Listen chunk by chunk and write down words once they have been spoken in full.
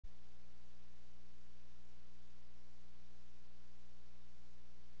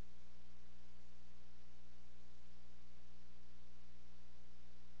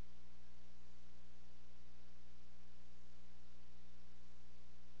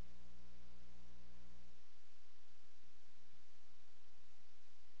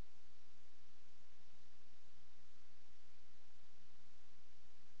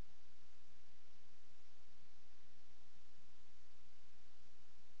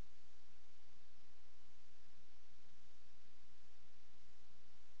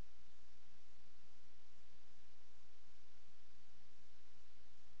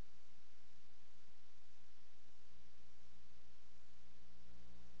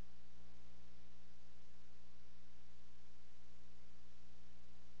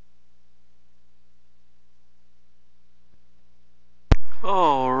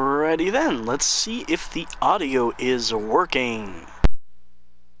Alrighty then, let's see if the audio is working.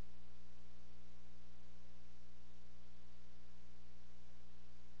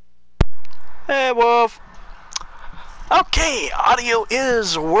 Hey, Wolf. Okay, audio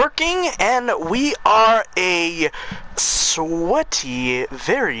is working, and we are a sweaty,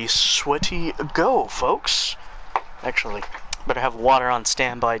 very sweaty go, folks. Actually, better have water on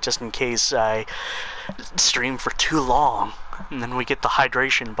standby just in case I stream for too long, and then we get the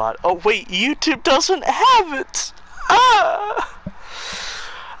hydration bot. Oh wait, YouTube doesn't have it! Ah!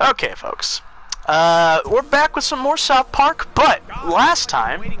 Okay, folks. We're back with some more South Park, but last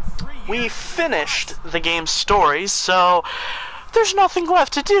time we finished the game's story, so there's nothing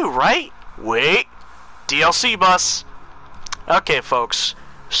left to do, right? Wait, DLC bus. Okay, folks,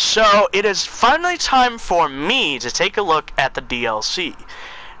 so it is finally time for me to take a look at the DLC.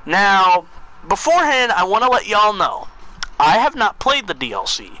 Now, beforehand, I want to let y'all know, I have not played the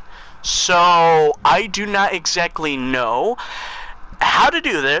DLC, so I do not exactly know how to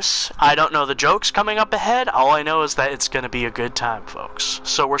do this. I don't know the jokes coming up ahead. All I know is that it's going to be a good time, folks.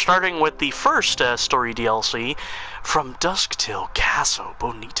 So we're starting with the first story DLC, From Dusk Till Casa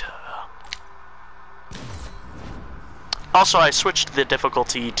Bonita. Also, I switched the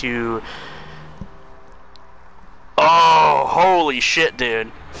difficulty to... Oh, holy shit,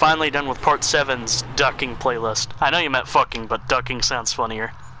 dude. Finally done with Part 7's ducking playlist. I know you meant fucking, but ducking sounds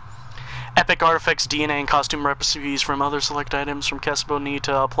funnier. Epic artifacts, DNA, and costume recipes from other select items from Casa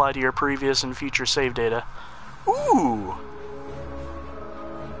Bonita apply to your previous and future save data. Ooh!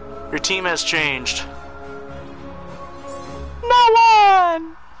 Your team has changed. No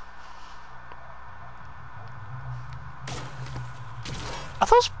one! Are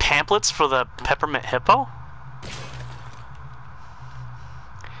those pamphlets for the Peppermint Hippo?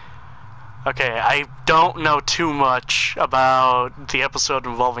 Okay, I don't know too much about the episode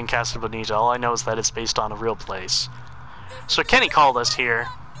involving Casa Bonita. All I know is that it's based on a real place. So Kenny called us here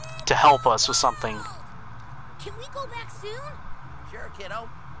to help us with something. Can we go back soon? Sure, kiddo.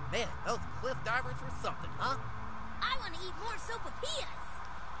 Man, those cliff divers were something, huh? I want to eat more sopapillas.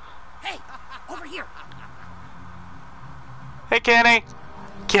 Hey, over here. Hey, Kenny!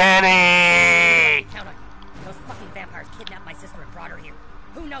 Kenny! Count on you. Those fucking vampires kidnapped my sister and brought her here.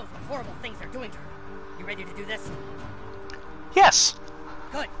 Who knows what horrible things they're doing to her? You ready to do this? Yes.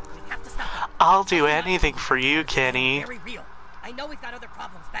 Good. We have to stop them. I'll do anything for you, Kenny. Very real. I know we've got other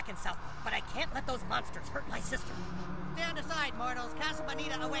problems back in South, but I can't let those monsters hurt my sister. Stand aside, mortals. Casa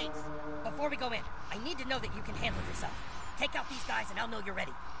Bonita awaits. Before we go in, I need to know that you can handle yourself. Take out these guys and I'll know you're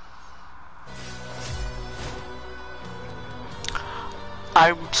ready.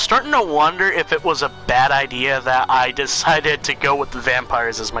 I'm starting to wonder if it was a bad idea that I decided to go with the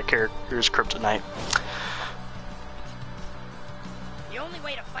vampires as my character's kryptonite. The only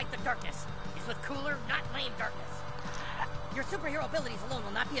way to fight the darkness is with cooler, not lame darkness. Your superhero abilities alone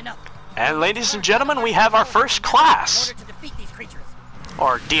will not be enough. And ladies and gentlemen, we have our first class. In order to defeat these creatures.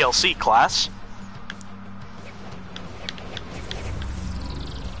 Or DLC class.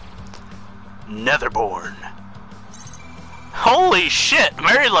 Netherborn. Holy shit,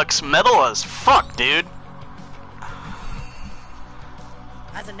 Mary looks metal as fuck, dude.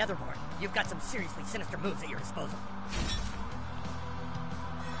 As a Netherborn, you've got some seriously sinister moves at your disposal.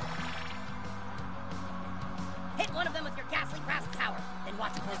 Hit one of them with your ghastly brass power, then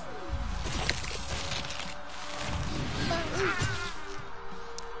watch it closely.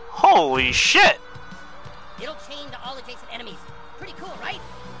 Holy shit! It'll chain to all adjacent enemies. Pretty cool, right?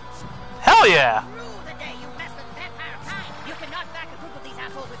 Hell yeah! Rule the day you mess with vampire kind. You can knock back a group of these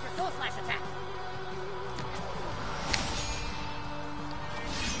assholes with your soul slash attack.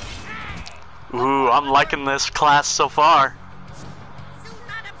 Ooh, I'm liking this class so far. Do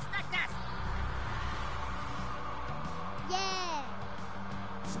not obstruct us. Yeah.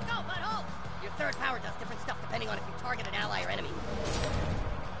 Go, butthole! Your third power does different stuff depending on if you target an ally or enemy.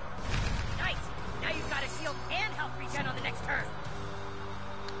 Nice! Now you've got a shield and health regen on the next turn.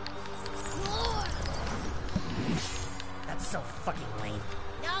 More. That's so fucking lame.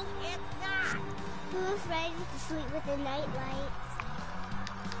 No, it's not. Who's ready to sleep with the night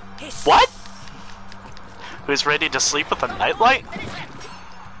lights? What? Who's ready to sleep with a nightlight?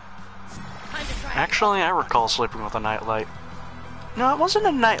 Actually, I recall sleeping with a nightlight. No, it wasn't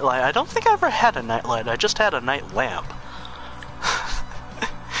a nightlight. I don't think I ever had a nightlight. I just had a night lamp.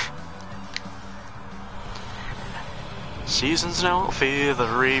 Seasons don't fear the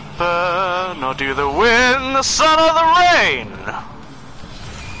reaper, nor do the wind, the sun, or the rain.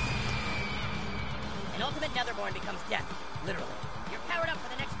 An ultimate Netherborn becomes death, literally. You're powered up for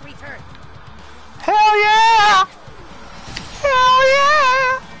the next 3 turns. Hell yeah! Hell yeah!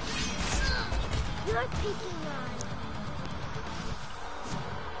 You're taking on.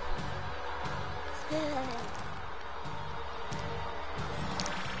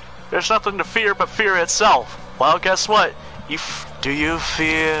 There's nothing to fear but fear itself. Well, guess what? Do you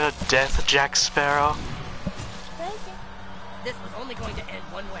fear death, Jack Sparrow? This was only going to end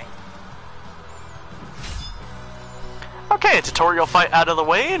one way. Okay, tutorial fight out of the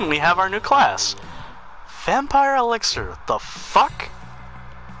way, and we have our new class. Vampire Elixir. The fuck?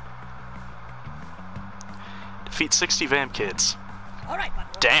 Defeat 60 vamp kids. All right,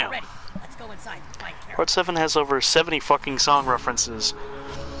 Buck, damn. ready. Let's go inside and find Karen. Part 7 has over 70 fucking song references.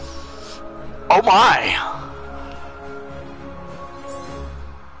 Oh my!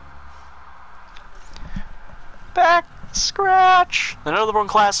 Back scratch! The Otherborn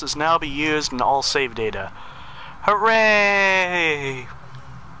class is now be used in all save data. Hooray!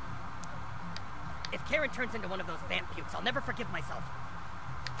 If Karen turns into one of those vamp pukes, I'll never forgive myself.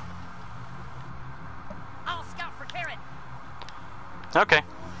 I'll scout for Karen. Okay.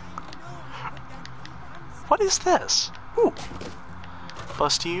 What is this? Ooh.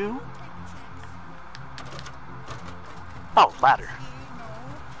 Bust you. Oh, ladder.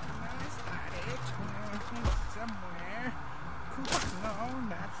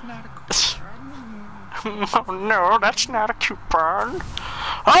 Oh no, that's not a coupon.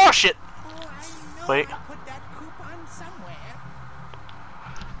 Oh shit! Wait. Put that coupon somewhere.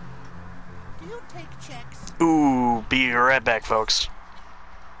 Do you take checks? Ooh, be right back, folks.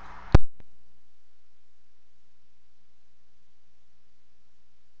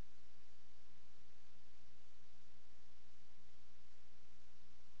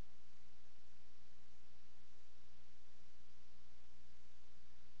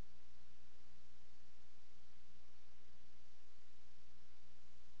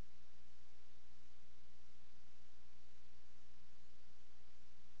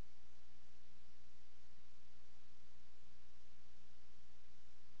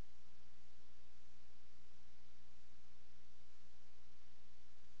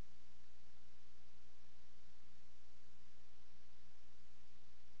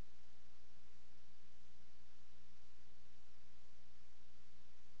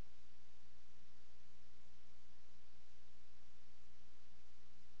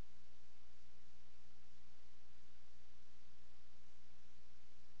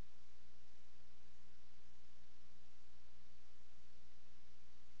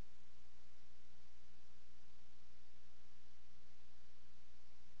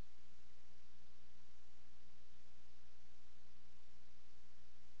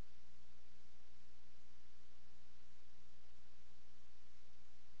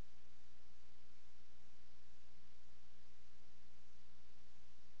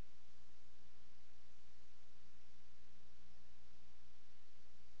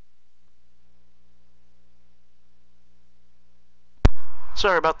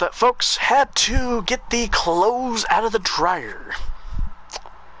 Sorry about that, folks. Had to get the clothes out of the dryer.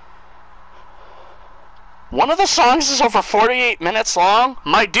 One of the songs is over 48 minutes long.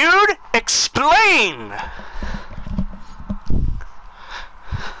 My dude, explain!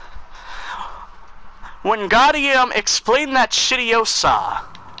 Wingardium, explain that shitiosa. Oh,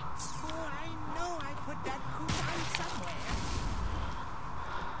 I know I put that coupon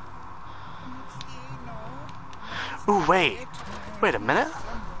somewhere. Ooh, wait. Wait a minute.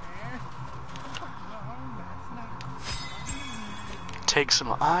 Take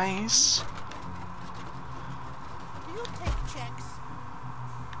some ice. Do you take checks?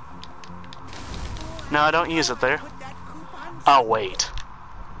 No, I don't use it there. Oh, wait.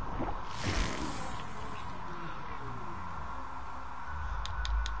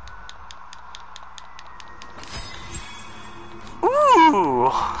 Ooh!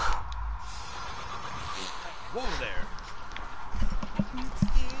 Whoa there.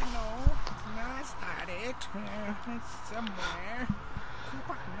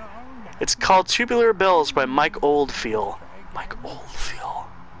 It's called Tubular Bells by Mike Oldfield. Mike Oldfield.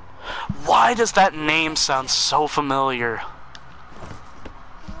 Why does that name sound so familiar?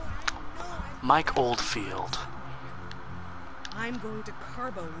 Mike Oldfield. I'm going to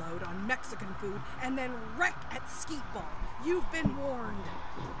carbo load on Mexican food and then wreck at Skeet Ball. You've been warned.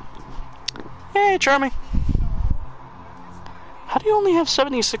 Hey, Charmy. How do you only have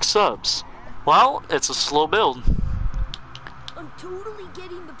 76 subs? Well, it's a slow build. I'm totally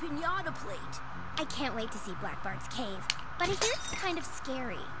getting the piñata plate. I can't wait to see Black Bart's cave, but I hear it's kind of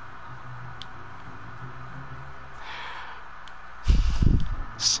scary.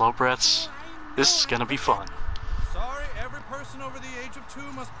 Slow breaths. This is gonna be fun. Sorry, every person over the age of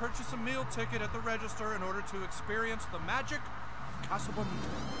 2 must purchase a meal ticket at the register in order to experience the magic of Casa Bonita.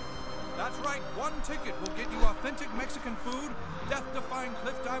 That's right, 1 ticket will get you authentic Mexican food, death-defying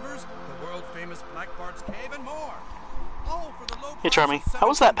cliff divers, the world-famous Black Bart's Cave, and more. All for the low Hey, price Charmy, of how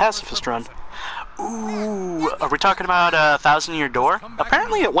was that $17 pacifist per run? person. Ooh, are we talking about a 1,000-year door? Come back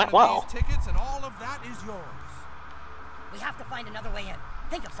Apparently and it went get one of well. these tickets and all of that is yours. We have to find another way in.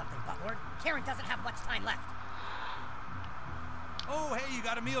 Think of something, Buttlord. Karen doesn't have much time left. Oh, hey, you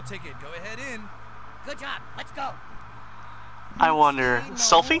got a meal ticket. Go ahead in. Good job. Let's go. I wonder,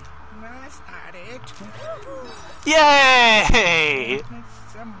 selfie? Started Yay!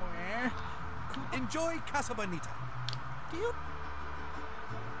 somewhere. Enjoy Casa Bonita.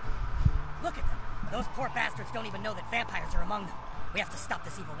 Look at them. Those poor bastards don't even know that vampires are among them. We have to stop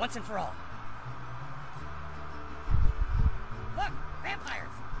this evil once and for all. Look, vampires.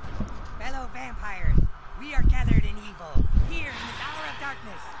 Fellow vampires, we are gathered in evil, here in the Tower of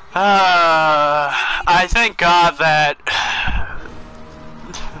Darkness. I thank God that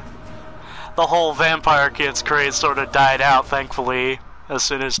the whole Vampire Kids craze sort of died out, thankfully, as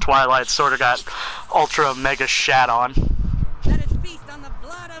soon as Twilight sort of got ultra mega shat on. Let us feast on the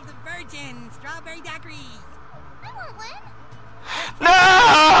blood of the virgin, strawberry daiquiris. I won't win.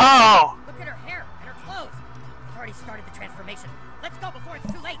 No! Look at her hair and her clothes. We've already started the transformation. Let's go before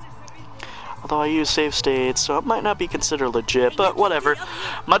it's too late. Although I use save states, so it might not be considered legit, but whatever.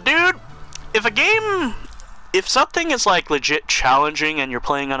 My dude, if something is like legit challenging and you're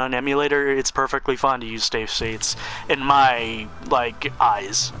playing on an emulator, it's perfectly fine to use save states, in my, like,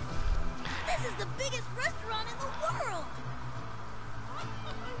 eyes. This is the biggest restaurant in the world.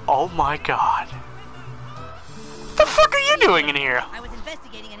 Oh my god. What the fuck are you doing in here? I was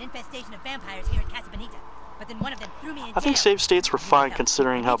investigating an infestation of vampires here at Casa Bonita, but then one of them threw me in jail. I think save states were fine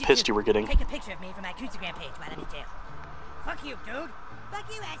considering how pissed you were getting. Take a picture of me for my Instagram page while I'm in jail. Fuck you, dude. Fuck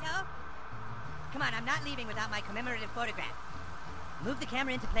you, asshole. Come on, I'm not leaving without my commemorative photograph. Move the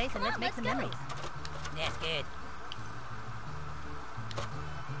camera into place and let's make some memories. That's good.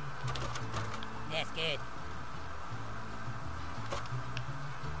 That's good.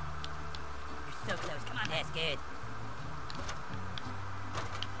 You're so close. Come on, that's good.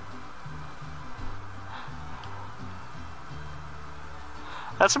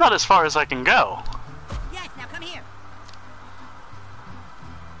 That's about as far as I can go. Yes, now come here.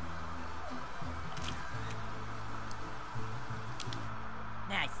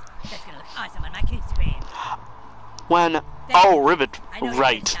 Nice. That's gonna look awesome on my Instagram. When, oh, rivet, I know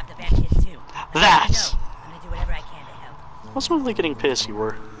right. You can stop the vamp kids too. But That's- you know, I'm gonna do whatever I can to help. I was really getting pissed you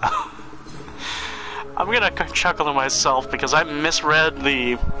were. I'm gonna chuckle to myself because I misread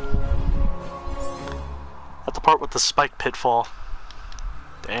the part with the spike pitfall.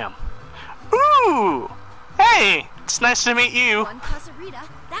 Damn. Ooh! Hey! It's nice to meet you. One Casarita,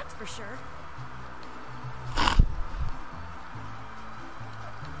 that's for sure.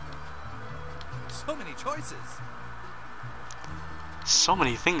 So many choices. So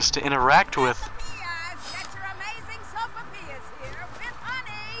many things to interact with. Get your amazing sopapillas here with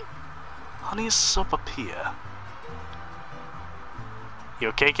honey. Honey sopapilla. You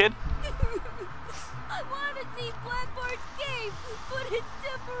okay, kid? I want to see Blackboard's cave, but it's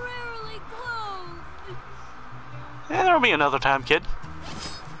temporarily closed. Yeah, there'll be another time, kid.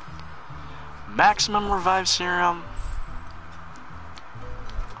 Maximum revive serum.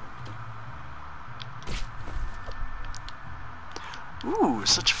 Ooh,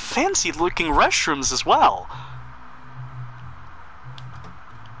 such fancy looking restrooms as well.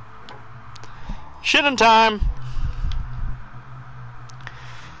 Shitting time.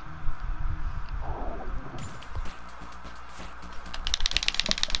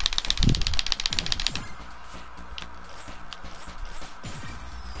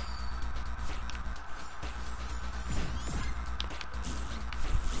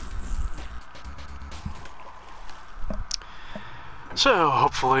 So,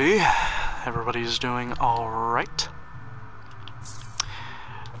 hopefully, everybody's doing alright.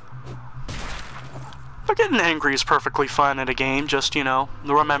 But getting angry is perfectly fine in a game, just, you know,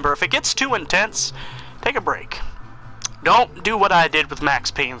 remember, if it gets too intense, take a break. Don't do what I did with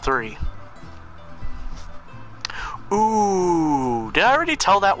Max Payne 3. Ooh, did I already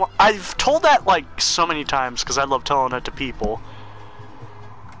tell that one? I've told that, like, so many times, because I love telling it to people.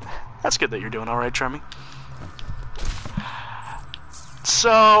 That's good that you're doing alright, Tremmy.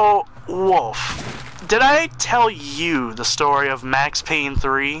 So, Wolf, did I tell you the story of Max Payne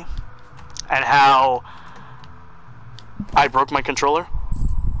 3 and how I broke my controller?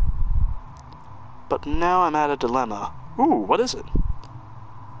 But now I'm at a dilemma. Ooh, what is it?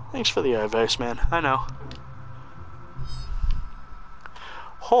 Thanks for the advice, man. I know.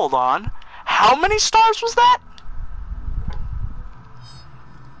 Hold on. How many stars was that?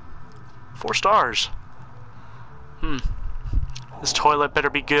 4 stars. This toilet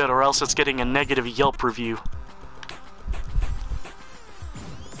better be good or else it's getting a negative Yelp review.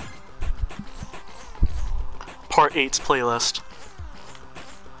 Part 8's playlist.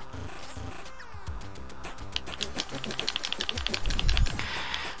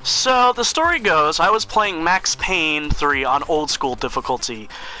 So, the story goes, I was playing Max Payne 3 on old school difficulty,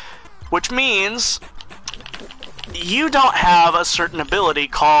 which means you don't have a certain ability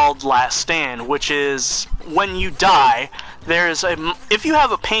called Last Stand, which is when you die, if you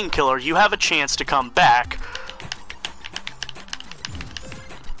have a painkiller, you have a chance to come back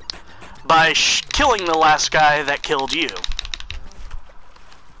by killing the last guy that killed you.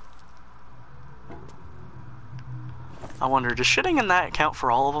 I wonder, does shitting in that count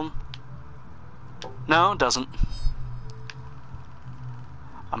for all of them? No, it doesn't.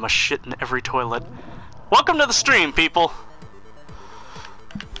 I'm a shit in every toilet. Welcome to the stream, people!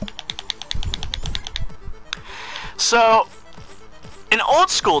 So, in old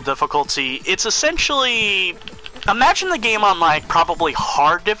school difficulty, it's essentially... Imagine the game on, like, probably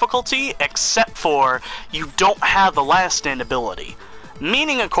hard difficulty, except for you don't have the last stand ability.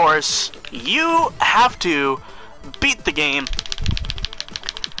 Meaning, of course, you have to beat the game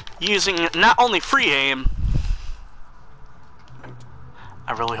using not only free aim.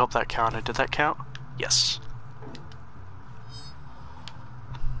 I really hope that counted. Did that count? Yes.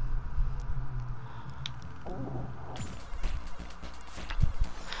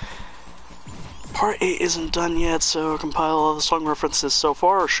 Part 8 isn't done yet, so compile all the song references so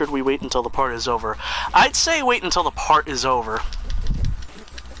far, or should we wait until the part is over? I'd say wait until the part is over.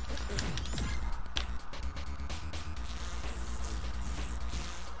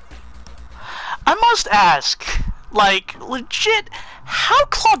 I must ask, like, legit, how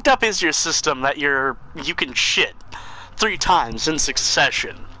clogged up is your system that you can shit 3 times in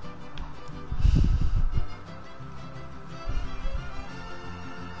succession?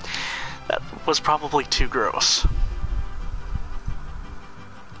 That was probably too gross.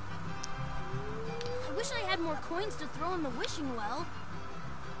 I wish I had more coins to throw in the wishing well.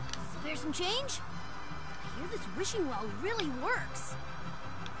 Spare some change? I hear this wishing well really works.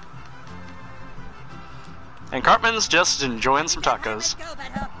 And Cartman's just enjoying some tacos. Let's go,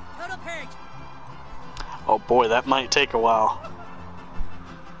 Butthole. Total purge. Oh boy, that might take a while.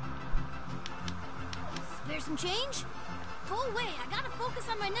 Spare some change? Go away, I gotta focus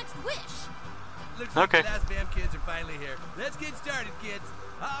on my next wish. Looks like Okay. the last fam kids are finally here. Let's get started, kids.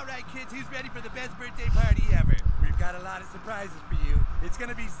 All right, kids, who's ready for the best birthday party ever? We've got a lot of surprises for you. It's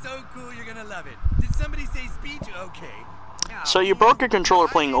gonna be so cool, you're gonna love it. Did somebody say speech? Okay. Now, So you broke your controller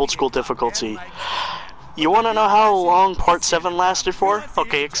playing old school difficulty. You want to know how long Part 7 lasted for?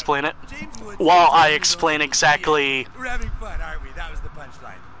 Okay, explain it. While I explain exactly... We're having fun, aren't we? That was the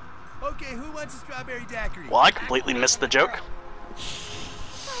punchline. Okay, who wants a strawberry daiquiri? Well, I completely missed the joke.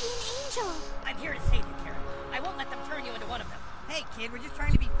 Guardian Angel. I'm here to save you, Karen. I won't let them turn you into one of them. Hey, kid, we're just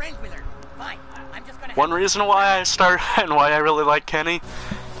trying to be friends with her. Fine. I'm just gonna... One reason why I start and why I really like Kenny.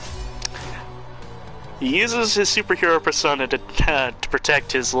 He uses his superhero persona to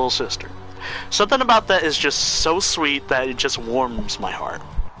protect his little sister. Something about that is just so sweet that it just warms my heart.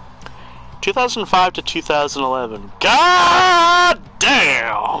 2005 to 2011. God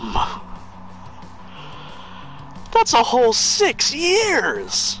damn! That's a whole 6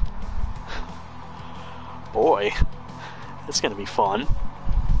 years! Boy, it's gonna be fun.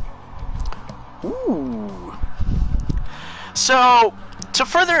 Ooh. So, to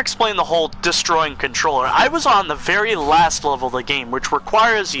further explain the whole destroying controller, I was on the very last level of the game, which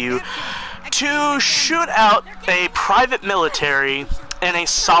requires you to shoot out a private military in a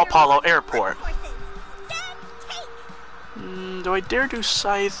Sao Paulo airport. Do I dare do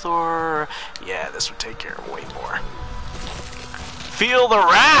Scythe or... Yeah, this would take care of way more. Feel the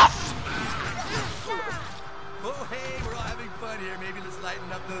wrath! Oh, hey, we're all having fun here. Maybe let's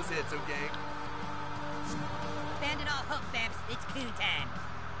lighten up those hits, okay? Stand it off hook, Babs. It's coon time.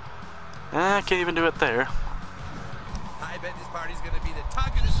 I can't even do it there. I bet this party's gonna be the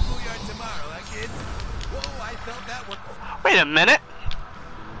talk of the schoolyard tomorrow, huh, kids? Whoa, I felt that one. Wait a minute!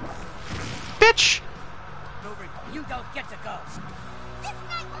 Bitch! Over. You don't get to go. This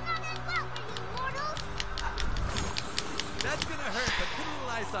night will not end well for you mortals. That's gonna hurt, but put a little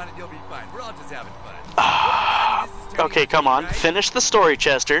ice on it, you'll be fine. We're all just having fun. This is turning Okay, come on. right? Finish the story,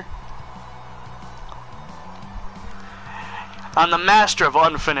 Chester. I'm the master of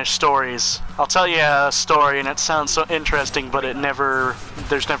unfinished stories. I'll tell you a story and it sounds so interesting, but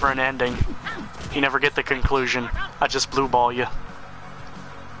there's never an ending. You never get the conclusion. I just blue ball you.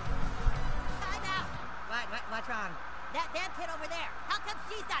 What's wrong? That damn kid over there. How come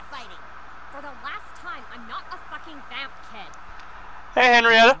she's not fighting? Hey,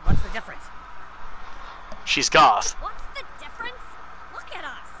 Henrietta. What's the difference? She's goth. What's the difference? Look at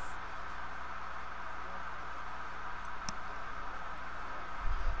us.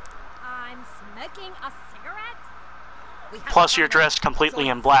 I'm smoking a cigarette? We have Plus, to you're find them. dressed completely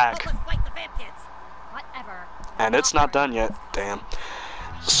Join in us. black. Help us fight the vamp kids. Whatever. And it's not done yet. Damn.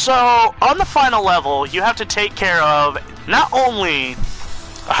 So, on the final level, you have to take care of not only...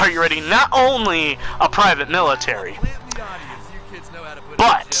 Are you ready? Not only a private military, Plant the audience. You kids know how to put on a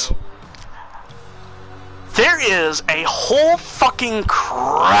but show. there is a whole fucking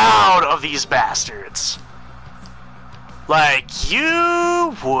crowd of these bastards. Like,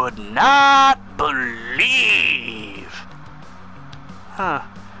 you would not believe. Huh.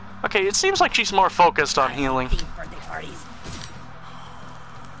 Okay, it seems like she's more focused on healing. Themed birthday parties.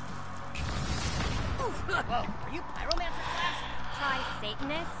 Whoa, are you pyromancer class? Try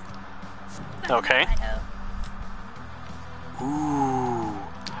Satanist. Okay. Idaho. Ooh.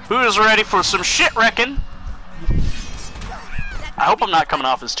 Who's ready for some shit wrecking? I hope I'm not coming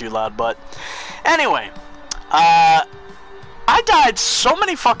off as too loud, but... Anyway. I died so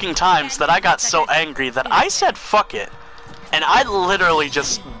many fucking times that I got so angry that I said fuck it. And I literally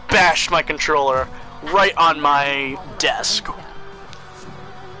just bashed my controller right on my desk.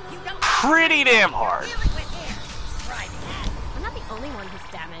 Pretty damn hard. I'm not the only one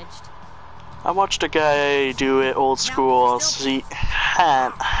who's damaged. I watched a guy do it old school,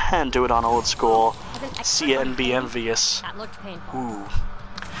 and do it on old school, see it and be envious. That looked painful. Ooh.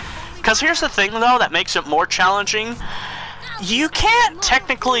 Because here's the thing, though, that makes it more challenging. You can't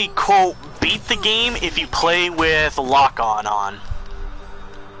technically, quote, beat the game if you play with lock-on on.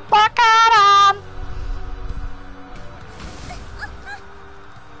 Lock-on on!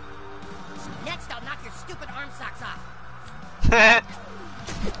 Next, I'll knock your stupid arm socks off.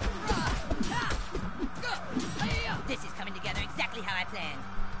 This is coming together exactly how I planned.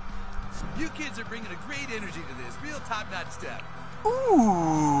 You kids are bringing a great energy to this. Real top-notch stuff.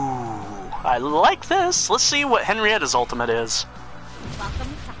 Ooh, I like this. Let's see what Henrietta's ultimate is. Welcome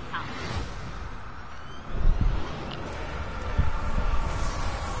to hell.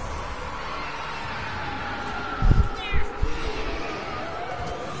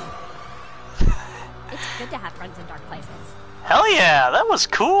 It's good to have friends in dark places. Hell yeah, that was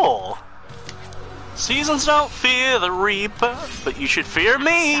cool. Seasons don't fear the reaper, but you should fear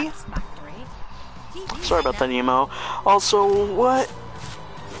me. Satisfactory. Sorry about that, emo. Also,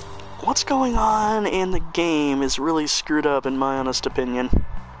 what's going on in the game is really screwed up, in my honest opinion.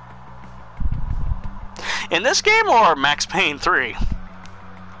 In this game or Max Payne 3?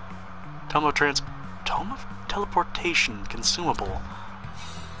 Tome of teleportation consumable.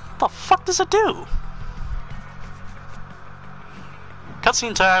 What the fuck does it do?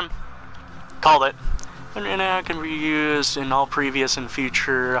 Cutscene time. Called it. And now can be used in all previous and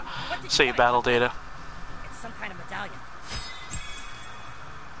future save battle data. It's some kind of medallion.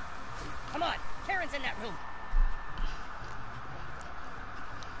 Come on, Karen's in that room.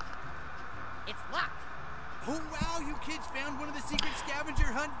 It's locked. Oh wow, you kids found one of the secret scavenger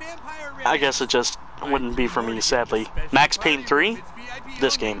hunt vampire relics. I guess it just wouldn't be for me, sadly. Max Payne 3?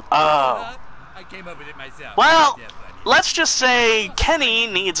 This game. Oh. I came up with it myself. Well, Yeah, buddy. let's just say Kenny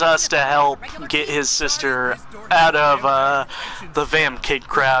needs us to help get his sister out of the Vamp Kid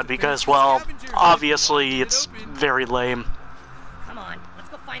crowd because, well, obviously it's very lame. Come on, let's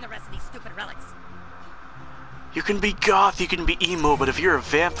go find the rest of these stupid relics. You can be goth, you can be emo, but if you're a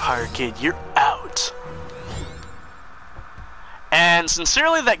vampire kid, you're out. And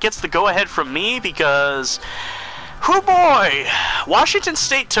sincerely, that gets the go-ahead from me because, whoo boy, Washington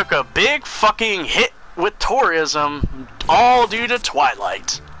State took a big fucking hit with tourism, all due to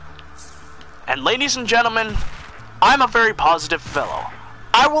Twilight. And ladies and gentlemen, I'm a very positive fellow.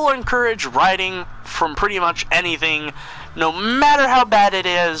 I will encourage writing from pretty much anything, no matter how bad it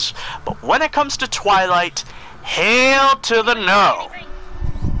is, but when it comes to Twilight, hail to the no.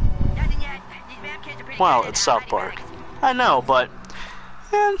 Well, it's South Park. I know, but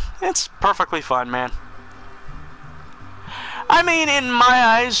it's perfectly fine, man. I mean, in my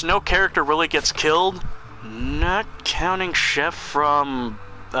eyes, no character really gets killed. Not counting Chef from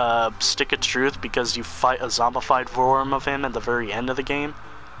Stick of Truth because you fight a zombified form of him at the very end of the game.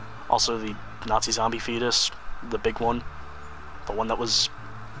 Also, the Nazi zombie fetus, the big one. The one that was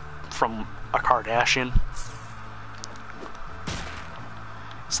from a Kardashian.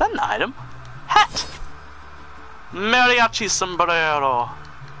 Is that an item? Hat! Mariachi sombrero.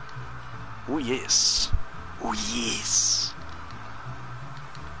 Oh yes. Oh yes.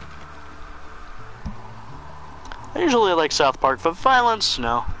 I usually like South Park, but violence,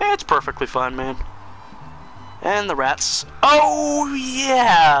 no. It's perfectly fine, man. And the rats. Oh,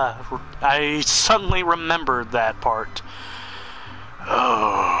 yeah! I suddenly remembered that part.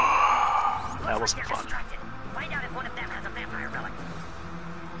 Oh, that wasn't fun. Find out if one of them has a vampire relic.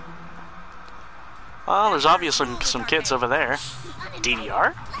 Well, there's obviously some kids over there.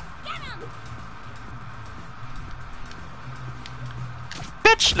 DDR?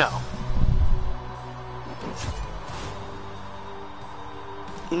 Bitch, no!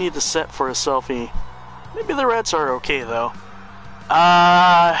 You need to set for a selfie. Maybe the rats are okay, though.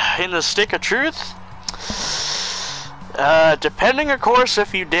 In the stick of truth? Depending, of course,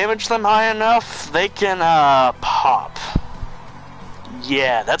 if you damage them high enough, they can, pop.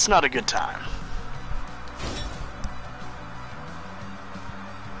 Yeah, that's not a good time.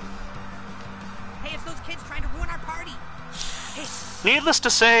 Hey, it's those kids trying to ruin our party. Hey. Needless to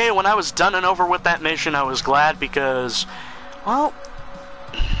say, when I was done and over with that mission, I was glad because, well,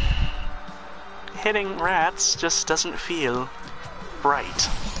 hitting rats just doesn't feel right.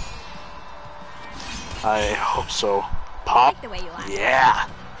 I hope so. Pop? I like the way you laugh. Yeah.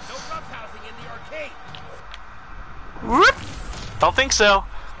 No roughhousing in the arcade. Whoop. Don't think so.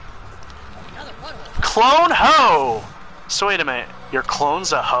 Another puddle. Clone hoe! So wait a minute, your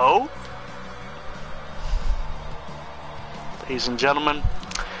clone's a hoe? Ladies and gentlemen,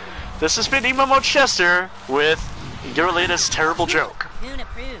 this has been emomodechester with your latest terrible joke. Noon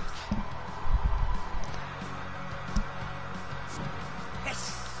approves.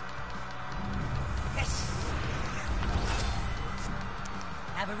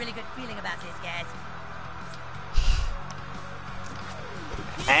 I have a really good feeling about this, guys.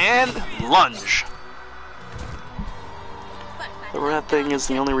 And lunge. The rat thing is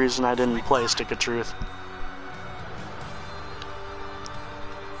the only reason I didn't play Stick of Truth.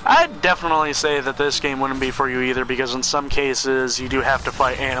 I'd definitely say that this game wouldn't be for you either, because in some cases you do have to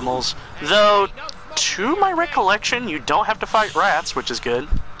fight animals. Though, to my recollection, you don't have to fight rats, which is good.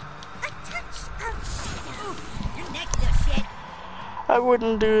 I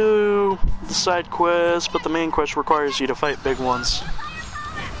wouldn't do the side quest, but the main quest requires you to fight big ones.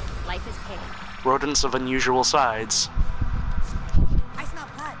 Life is pain. Rodents of unusual sides. I smell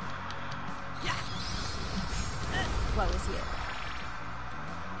blood. Woe is you.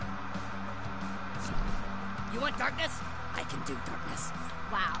 You want darkness? I can do darkness.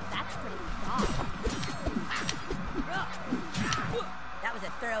 Wow, that's pretty raw. That was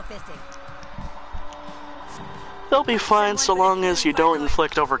a thorough fisting. They'll be fine so long as you don't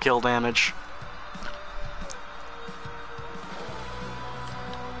inflict overkill damage.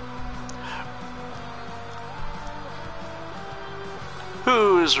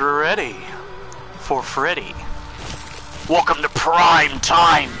 Who's ready for Freddy? Welcome to prime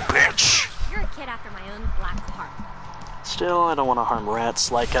time, bitch! You're a kid after my own black heart. Still, I don't want to harm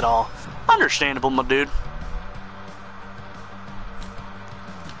rats, like, at all. Understandable, my dude.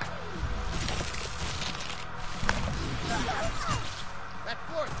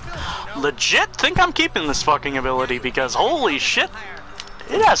 Legit think I'm keeping this fucking ability because holy shit,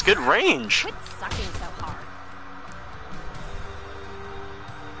 it has good range. Quit sucking so hard.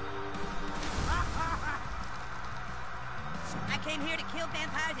 I came here to kill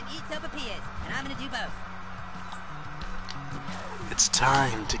vampires and eat sopapillas, and I'm gonna do both. It's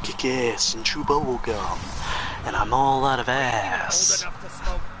time to kick ass and chew bubblegum, and I'm all out of ass. Old enough to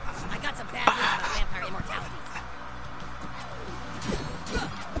smoke. I got some bad news about vampire immortality.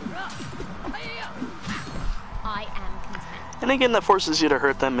 I am content. And again, that forces you to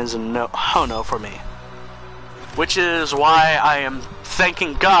hurt them is a no, oh no for me. Which is why I am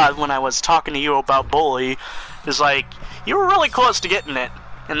thanking God when I was talking to you about Bully, is like, you were really close to getting it,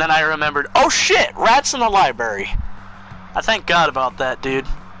 and then I remembered, oh shit, rats in the library. I thank God about that, dude,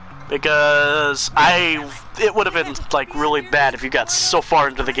 because it would have been like really bad if you got so far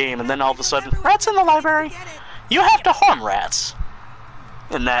into the game and then all of a sudden, rats in the library? You have to harm rats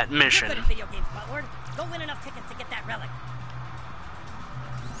in that mission. You're good at video games, Buttward. Go win enough tickets to get that relic.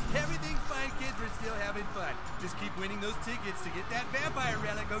 Everything's fine, kids. We're still having fun. Just keep winning those tickets to get that vampire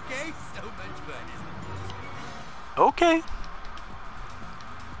relic, okay? So much fun, isn't it? Okay.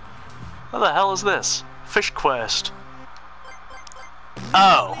 What the hell is this? Fish quest.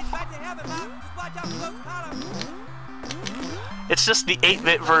 Oh. It's about to happen, Mom. Just watch out for those columns. It's just the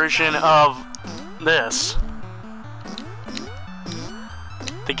 8-bit version of this.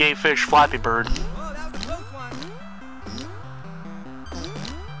 The gay fish Flappy Bird. Oh, that was a close one.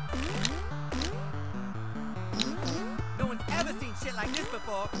 No one's ever seen shit like this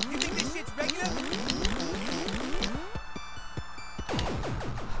before. You think this shit's regular?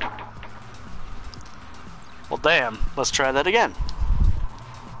 Well, damn. Let's try that again.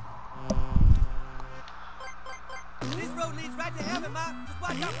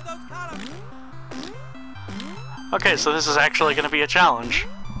 of those columns. Okay, so this is actually going to be a challenge.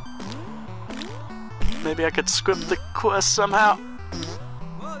 Maybe I could squib the quest somehow.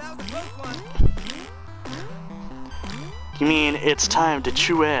 Whoa, that was a close one. You mean it's time to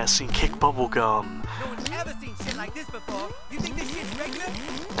chew ass and kick bubblegum? No one's ever seen shit like this before. You think this shit's regular?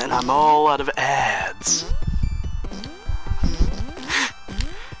 And I'm all out of ads.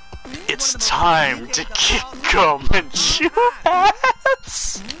 It's time to kick gum and chew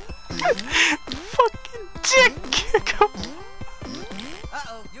ass! Fucking dick kick 'em!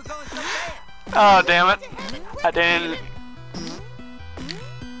 Uh-oh, you're going so fast. Oh, damn it. I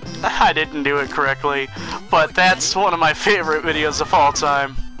didn't do it correctly, but that's one of my favorite videos of all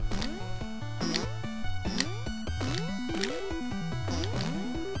time.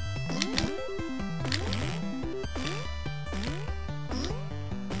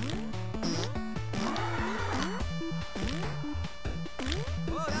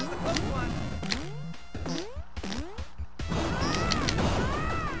 Whoa, that was a close one.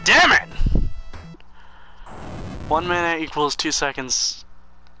 Damn it! 1 minute equals 2 seconds.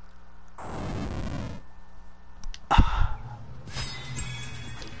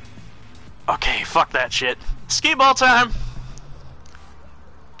 Okay, fuck that shit. Skee ball time!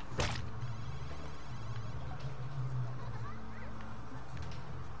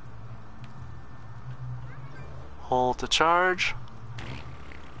 Hold to charge.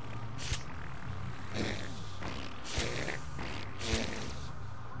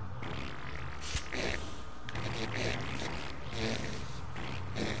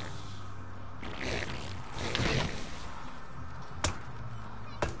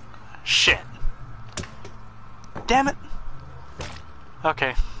 Shit. Damn it.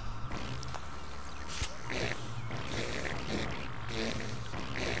 Okay.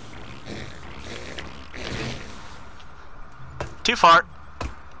 Too far.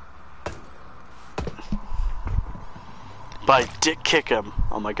 By Dick Kick 'em.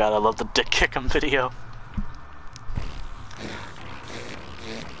 Oh my god, I love the Dick Kick 'em video.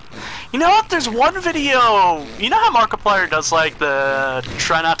 You know what? There's one video. You know how Markiplier does like the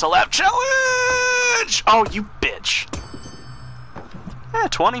try not to laugh challenge? Oh, you bitch.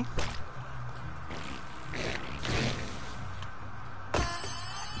 20.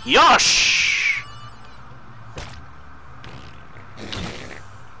 Yosh!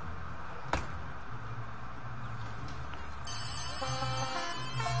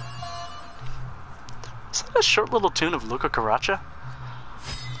 Is that a short little tune of Luca Caracha?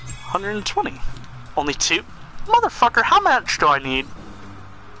 120. Only 2? Motherfucker, how much do I need?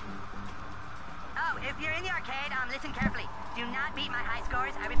 Oh, if you're in the arcade, listen carefully. Do not beat my high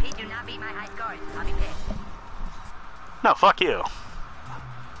scores. I repeat, do not beat my high scores. I'll be pissed. No, fuck you.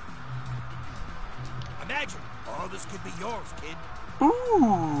 Imagine, all this could be yours, kid.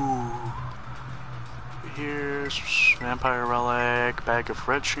 Ooh. Here's vampire relic, bag of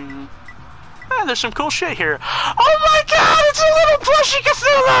retching. Ah, there's some cool shit here. Oh my god, it's a little plushy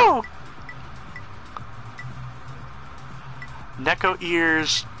Cthulhu! Neko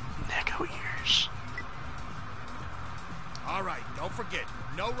ears. Neko ears. All right, don't forget,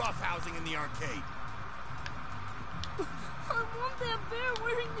 no roughhousing in the arcade. I want that bear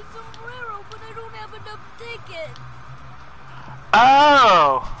wearing the sombrero, but I don't have enough tickets.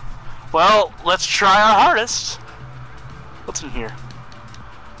 Oh! Well, let's try our hardest. What's in here?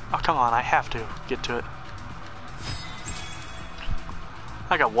 Oh, come on, I have to get to it.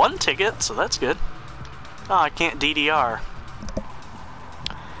 I got 1 ticket, so that's good. Oh, I can't DDR.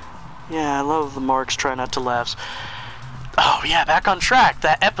 Yeah, I love the Marks Try Not to Laughs. Oh, yeah, back on track,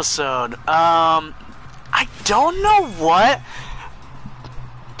 that episode. I don't know what,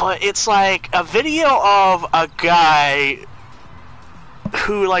 but it's like a video of a guy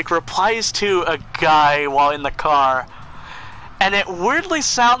who, like, replies to a guy while in the car. And it weirdly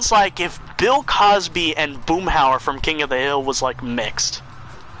sounds like if Bill Cosby and Boomhauer from King of the Hill was, like, mixed.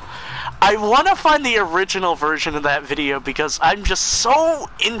 I want to find the original version of that video because I'm just so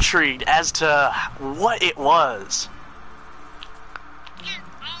intrigued as to what it was.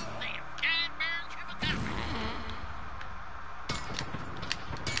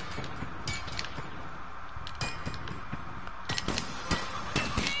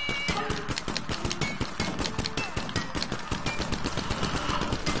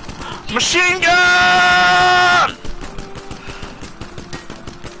 Machine gun!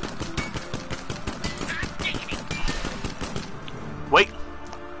 Wait.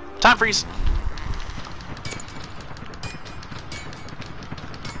 Time freeze.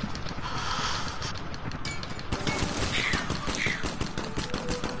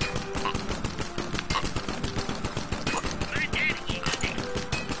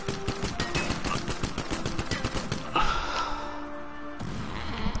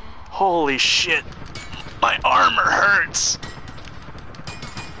 Holy shit. My armor hurts.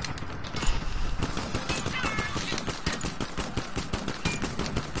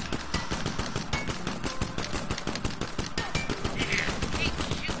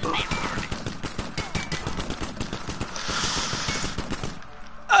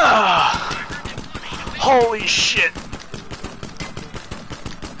 Holy shit.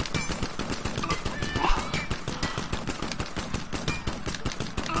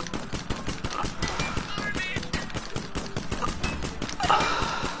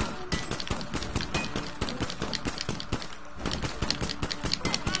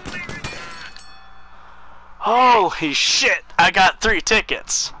 Holy shit, I got 3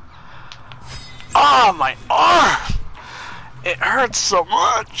 tickets. Oh, my arm! It hurts so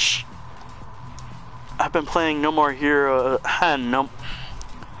much. I've been playing No More Hero.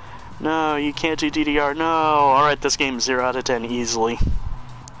 No, you can't do DDR. No. Alright, this game is 0 out of 10 easily.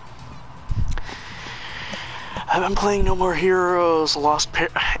 I've been playing No More Heroes.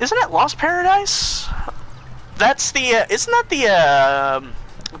 Isn't it Lost Paradise? That's the. Isn't that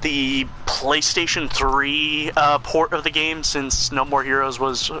the PlayStation 3 port of the game, since No More Heroes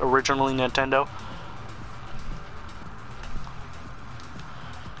was originally Nintendo?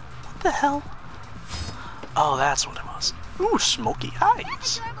 What the hell? Oh, that's what it was. Ooh, smoky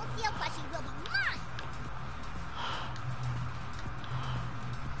eyes.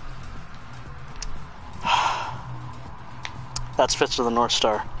 That's Fist of the North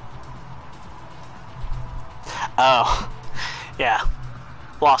Star. Oh, yeah.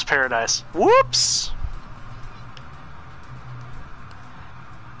 Lost Paradise. Whoops!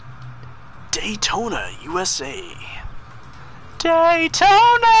 Daytona, USA. Daytona!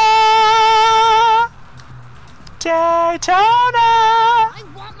 Daytona! I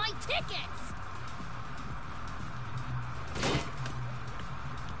want my tickets!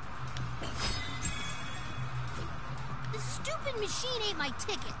 The stupid machine ate my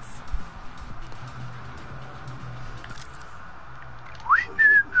tickets.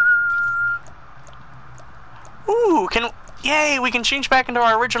 Ooh, yay, we can change back into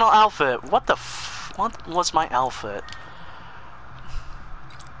our original outfit. What was my outfit?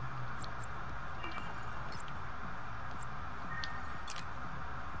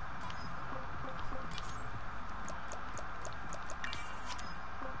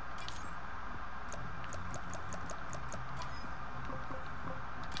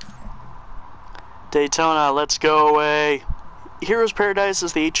 Daytona, let's go away. Heroes Paradise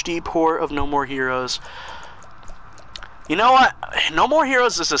is the HD port of No More Heroes. You know what? No More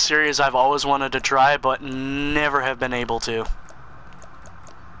Heroes is a series I've always wanted to try, but never have been able to.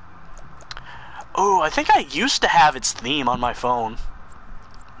 Oh, I think I used to have its theme on my phone.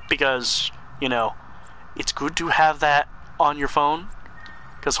 Because, you know, it's good to have that on your phone.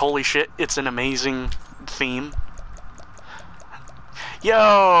 Because holy shit, it's an amazing theme.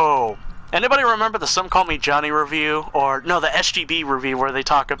 Yo! Anybody remember the Some Call Me Johnny review? Or, no, the SGB review where they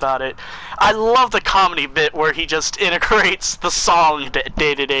talk about it? I love the comedy bit where he just integrates the song to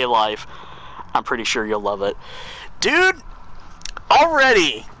day-to-day life. I'm pretty sure you'll love it. Dude,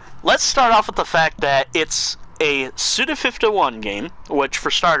 already, let's start off with the fact that it's a Suda51 game, which,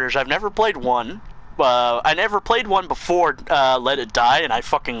 for starters, I've never played one. I never played one before Let It Die, and I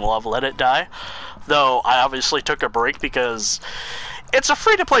fucking love Let It Die. Though, I obviously took a break because it's a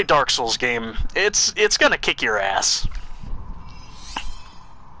free-to-play Dark Souls game. It's gonna kick your ass.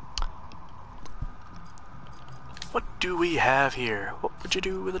 What do we have here? What would you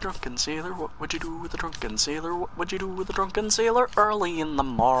do with a drunken sailor? What would you do with a drunken sailor? What would you do with a drunken sailor early in the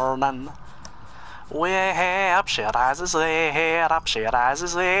morning? Way up shit eyes his head, up shit eyes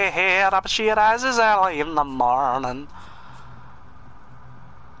his head, up shit eyes his early in the morning.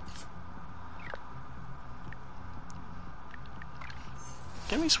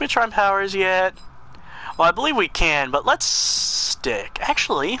 Can we switch our powers yet? Well, I believe we can, but let's stick.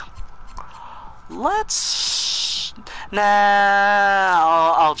 Actually, let's... Nah,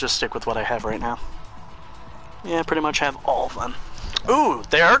 I'll just stick with what I have right now. Yeah, pretty much have all of them. Ooh,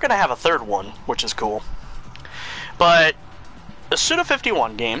 they are going to have a third one, which is cool. But, the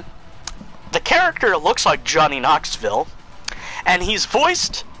Suda51 game, the character looks like Johnny Knoxville, and he's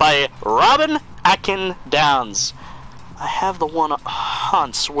voiced by Robin Atkin Downs. I have the one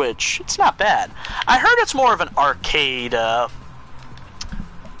on Switch. It's not bad. I heard it's more of an arcade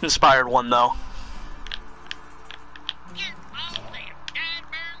inspired one, though.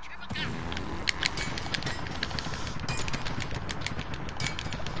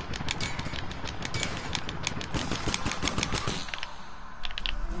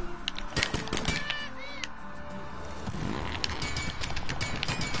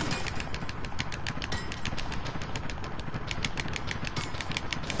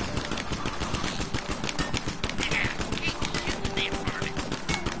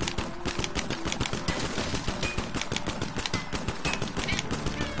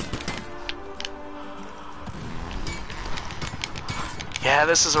 Yeah,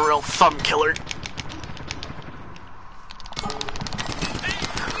 this is a real thumb killer.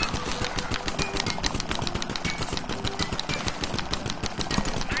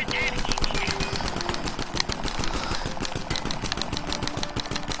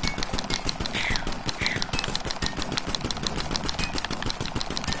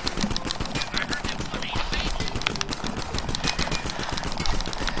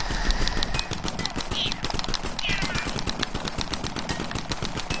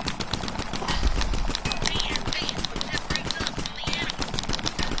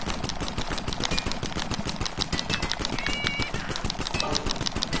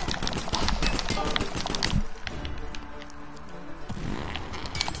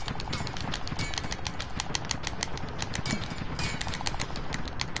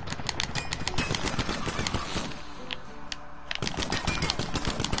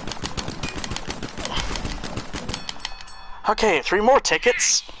 Okay, 3 more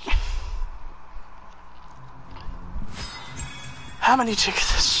tickets. How many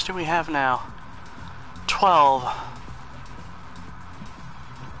tickets do we have now? 12.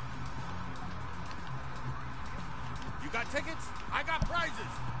 You got tickets? I got prizes.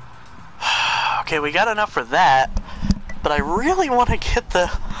 Okay, we got enough for that, but I really want to get the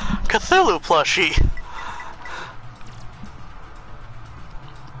Cthulhu plushie.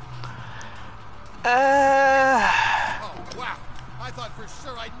 Oh, wow. I thought for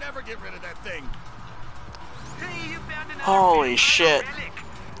sure I'd never get rid of that thing. Hey, you found another Holy big shit. relic.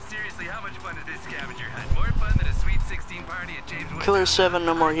 Seriously, how much fun is this scavenger hunt? More fun than a sweet 16 party at James Woods. Killer 7,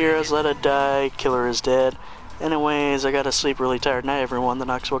 no more heroes, let it die. Killer is dead. Anyways, I gotta sleep really tired. Night, everyone. The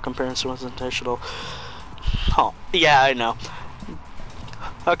Knoxville comparison was intentional. Oh, yeah, I know.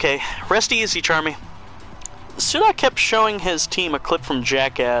 Okay, rest easy, Charmy. Suda kept showing his team a clip from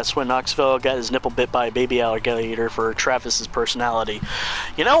Jackass when Knoxville got his nipple bit by a baby alligator for Travis's personality.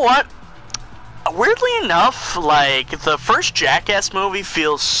 You know what? Weirdly enough, like, the first Jackass movie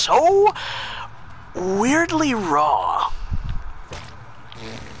feels so weirdly raw.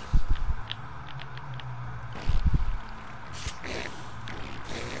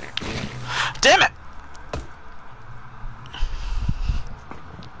 Damn it!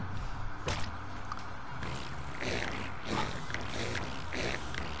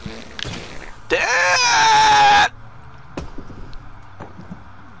 Damn!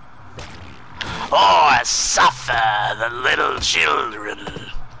 Oh, I suffer the little children.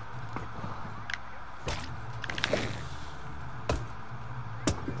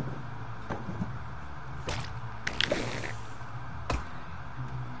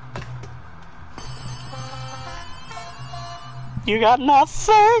 You got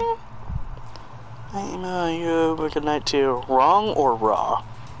nothing? You book a night too. Wrong or raw?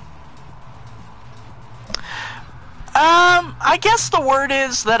 I guess the word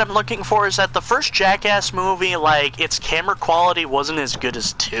is that I'm looking for is that the first Jackass movie, like, its camera quality wasn't as good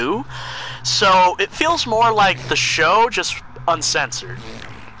as 2. So it feels more like the show, just uncensored.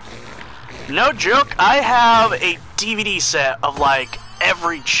 No joke, I have a DVD set of, like,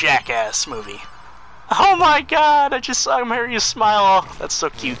 every Jackass movie. Oh my god, I just saw Marius smile. Oh, that's so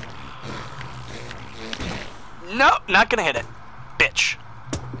cute. No, not gonna hit it. Bitch.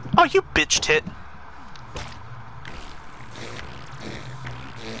 Oh, you bitch tit.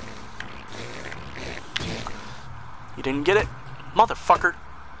 You didn't get it? Motherfucker.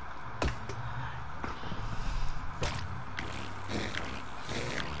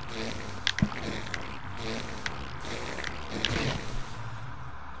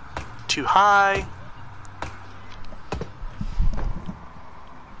 Too high.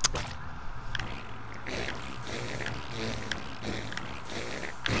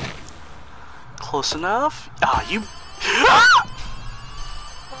 Close enough. Ah, you... Ah!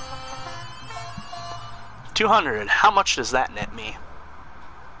 200. How much does that net me?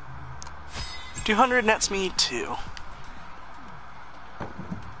 200 nets me 2.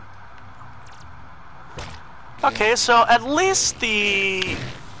 Okay, so at least the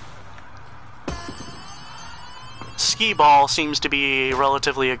ski ball seems to be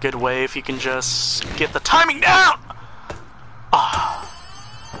relatively a good way if you can just get the timing down. Ah.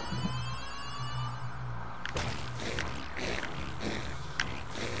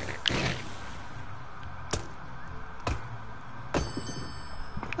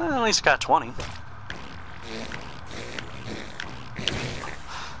 At least got 20.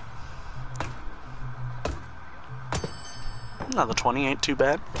 Another 20 ain't too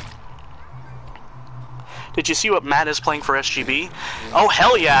bad. Did you see what Matt is playing for SGB? Oh,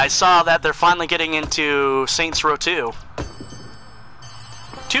 hell yeah, I saw that they're finally getting into Saints Row 2.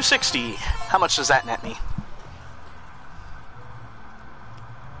 260. How much does that net me?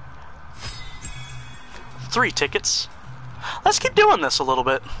 3 tickets. Let's keep doing this a little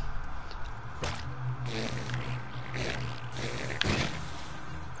bit.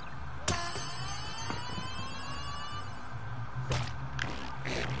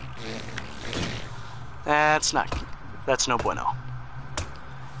 That's no bueno.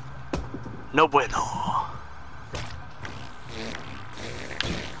 No bueno.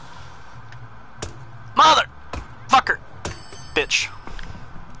 Mother! Fucker! Bitch.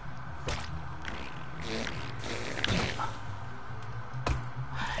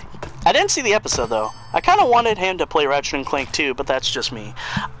 I didn't see the episode though. I kind of wanted him to play Ratchet & Clank too, but that's just me.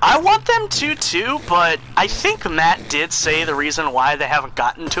 I want them to too, but I think Matt did say the reason why they haven't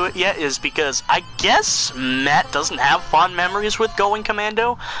gotten to it yet is because I guess Matt doesn't have fond memories with Going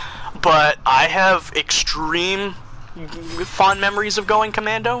Commando, but I have extreme fond memories of Going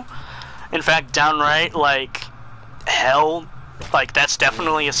Commando. In fact, downright, like, hell, like, that's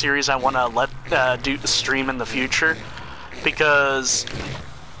definitely a series I want to let stream in the future, because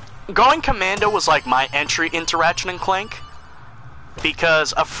Going Commando was like my entry into Ratchet & Clank,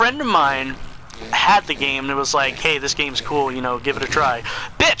 because a friend of mine had the game and it was like, hey, this game's cool, you know, give it a try.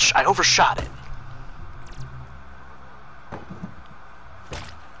 Bitch, I overshot it.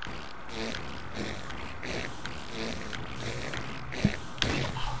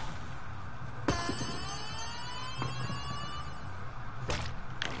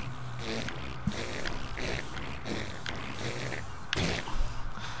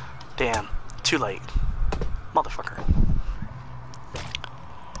 Damn, too late. Motherfucker.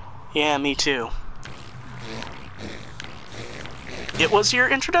 Yeah, me too. It was your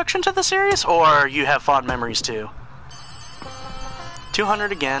introduction to the series, or you have fond memories too?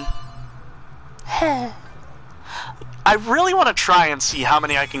 200 again. I really want to try and see how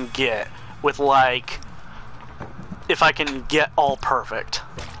many I can get with, like, if I can get all perfect.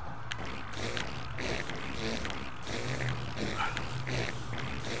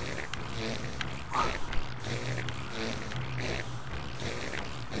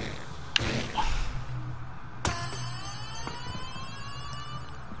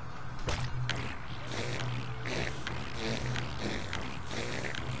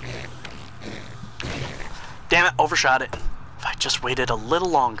 Damn it, overshot it. If I just waited a little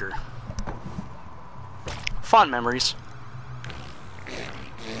longer. Fond memories.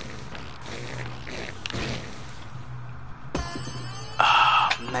 Oh,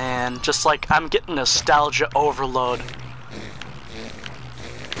 man, just like I'm getting nostalgia overload.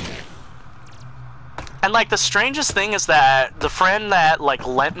 And like the strangest thing is that the friend that like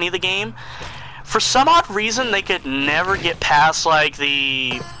lent me the game, for some odd reason they could never get past like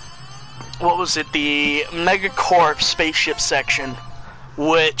the, what was it, the Megacorp spaceship section,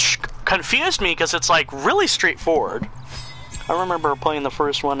 which confused me because it's like really straightforward. I remember playing the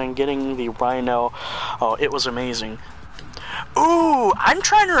first one and getting the Rhino. Oh, it was amazing. Ooh, I'm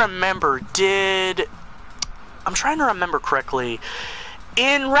trying to remember, I'm trying to remember correctly.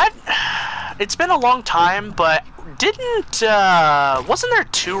 In it's been a long time, but wasn't there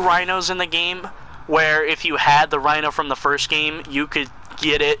 2 rhinos in the game? Where if you had the rhino from the first game, you could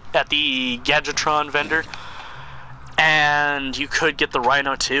get it at the Gadgetron vendor, and you could get the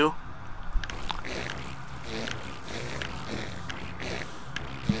rhino too.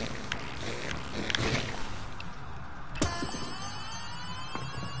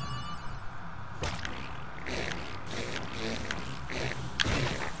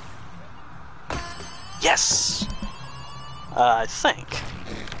 Yes! I think.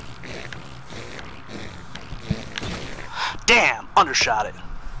 Damn! Undershot it.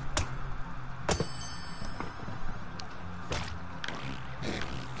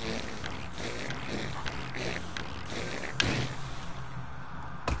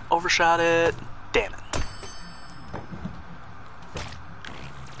 Overshot it. Damn it.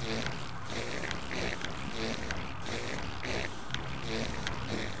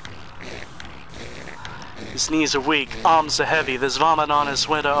 His knees are weak, arms are heavy, there's vomit on his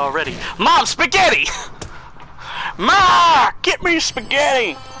window already. Mom, spaghetti! Ma! Get me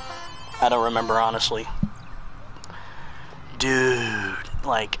spaghetti! I don't remember, honestly. Dude,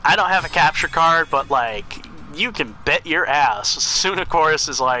 like, I don't have a capture card, but, like, you can bet your ass. Suna Chorus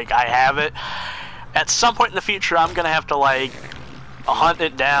is like, I have it. At some point in the future, I'm gonna have to, like, hunt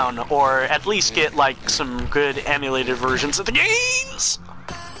it down, or at least get, like, some good emulated versions of the games!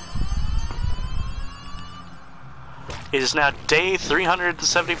 It is now day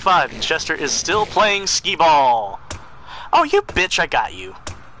 375, and Chester is still playing skee-ball. Oh, you bitch, I got you.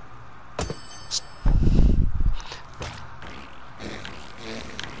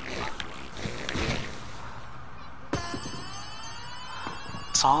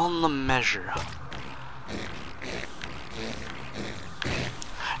 It's all in the measure.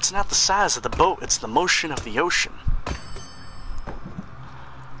 It's not the size of the boat, it's the motion of the ocean.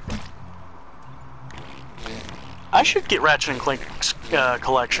 I should get Ratchet & Clank's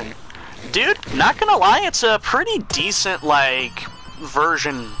collection. Dude, not gonna lie, it's a pretty decent, like,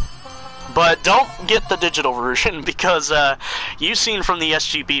 version. But don't get the digital version, because you've seen from the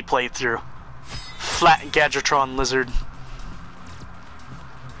SGB playthrough. Flat Gadgetron Lizard.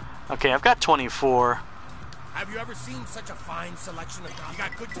 Okay, I've got 24. Have you ever seen such a fine selection of... You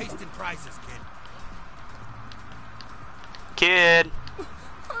got good taste in prizes, kid. Kid.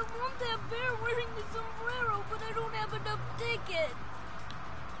 I want that bear wearing the sombrero, but I don't have enough tickets.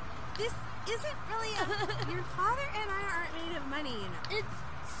 This isn't really a... Your father and I aren't made of money, you know. It's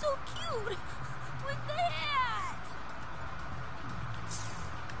so cute with the hat.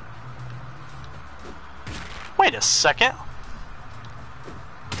 Wait a second.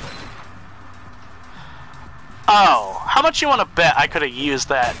 Oh, how much you want to bet I could have used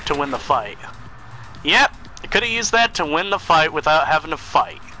that to win the fight? Yep, I could have used that to win the fight without having to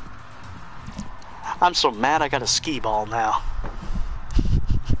fight. I'm so mad I got a skee ball now.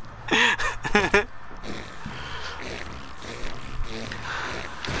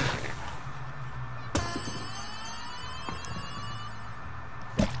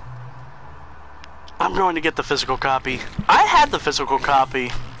 I'm going to get the physical copy. I had the physical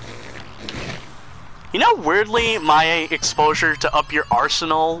copy. You know, weirdly, my exposure to Up Your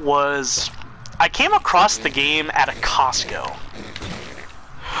Arsenal was... I came across the game at a Costco.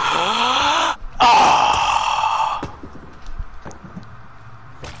 Oh.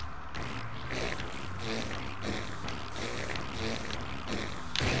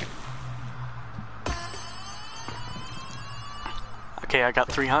 Okay, I got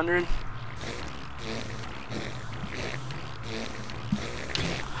 300.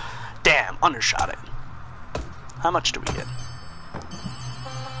 Damn, undershot it. How much do we get?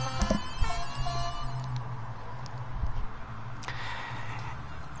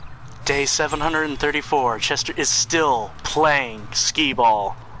 Day 734. Chester is still playing skee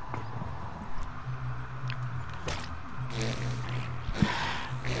ball.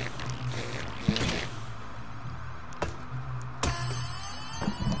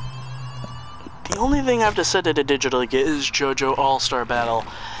 The only thing I've decided to digitally get is JoJo All-Star Battle.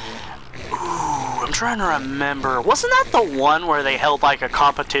 Ooh, I'm trying to remember. Wasn't that the one where they held like a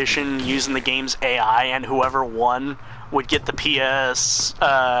competition using the game's AI, and whoever won would get the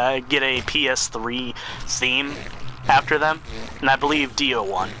get a PS3 theme after them? And I believe Dio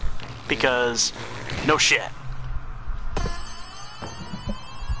won, because no shit.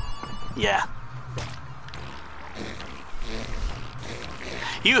 Yeah.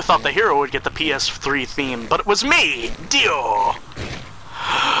 You thought the hero would get the PS3 theme, but it was me, Dio.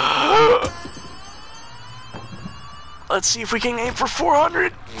 Let's see if we can aim for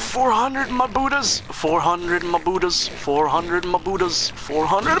 400. 400 Mabudas. 400 Mabudas. 400 Mabudas.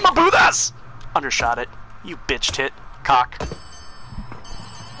 400 Mabudas! Undershot it. You bitch tit. Cock.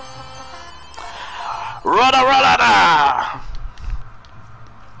 Rada-rada-da!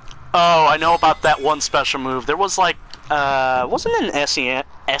 Oh, I know about that one special move. There was like, wasn't it an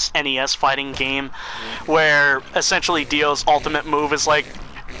SNES fighting game where essentially Dio's ultimate move is like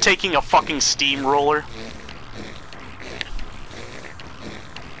taking a fucking steamroller?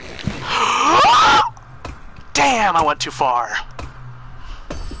 Damn, I went too far.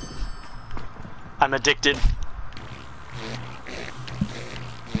 I'm addicted.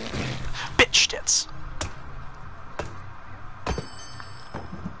 Bitch tits.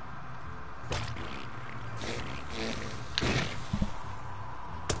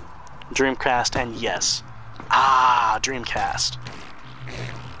 Dreamcast and yes. Ah, Dreamcast.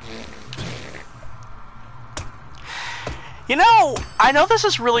 You know, I know this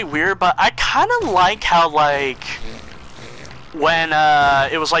is really weird, but I kind of like how, like, when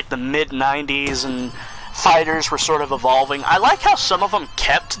it was like the mid-90s and fighters were sort of evolving, I like how some of them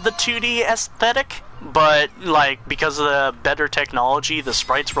kept the 2D aesthetic, but, like, because of the better technology, the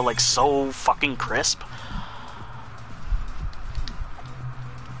sprites were, like, so fucking crisp.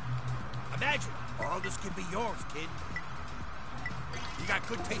 Imagine, all this could be yours, kid. You got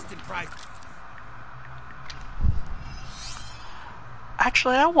good taste in prizes.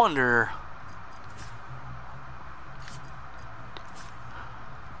 Actually, I wonder...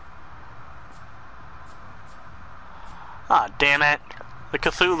 Ah, damn it. The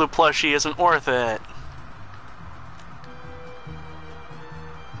Cthulhu plushie isn't worth it.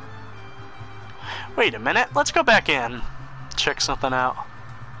 Wait a minute, let's go back in. Check something out.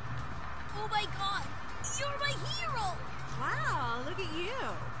 Oh my god, you're my hero! Wow, look at you.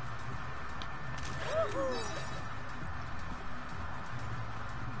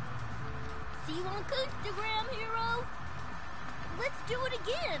 See you on Instagram, hero. Let's do it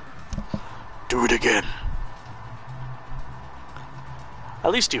again. Do it again.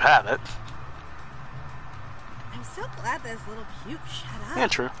 At least you have it. I'm so glad this little puke shut up. Yeah,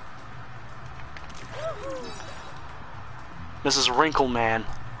 true. Mrs. Wrinkleman.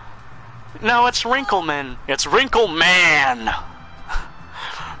 No, it's Wrinkleman. It's Wrinkleman.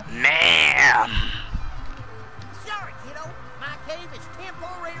 Man. Sorry, kiddo. My cave is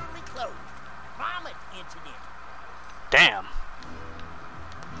temporarily closed. Vomit incident. Damn.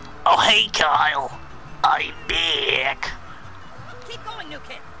 Oh, hey, Kyle. I'm back. Keep going, new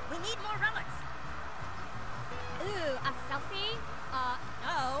kid. We need more relics. Ooh, a selfie?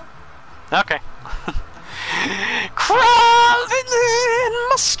 No. Okay. Crawling in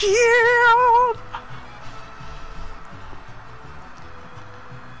my skin.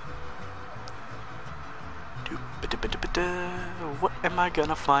 What am I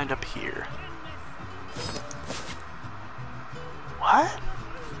gonna find up here? What?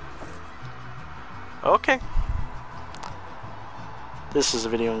 Okay. This is the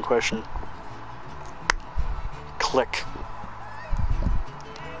video in question. Click.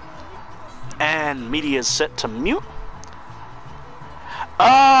 And media is set to mute.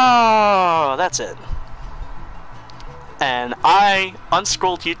 Oh, that's it. And I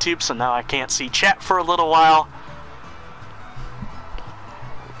unscrolled YouTube, so now I can't see chat for a little while.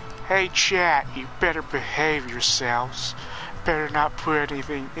 Hey chat, you better behave yourselves. Better not put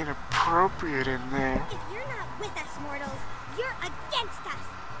anything inappropriate in there. If you're not with us, mortals, you're against us.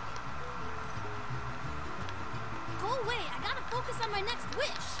 Go away. I gotta focus on my next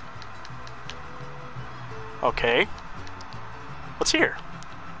wish. Okay. What's here?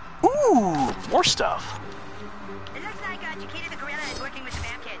 Ooh, more stuff. It looks like Chiquita the gorilla is working with the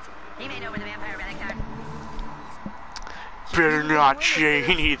vamp kids. He may know where the vampire relics are. Better not say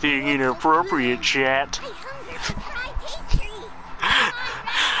anything inappropriate, chat. I hunger for fried pastry.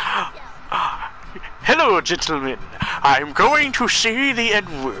 Hello, gentlemen. I'm going to say the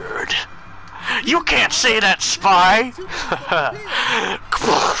N-word. You can't say that, spy!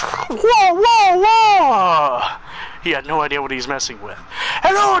 Whoa, whoa, whoa! He had no idea what he's messing with.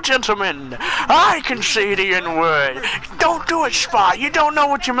 Hello, gentlemen! I can say the N-word! Don't do it, spy! You don't know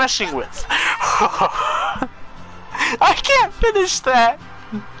what you're messing with! I can't finish that!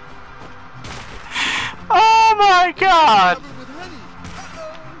 Oh my god!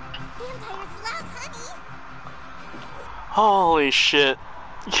 Vampires love honey. Holy shit.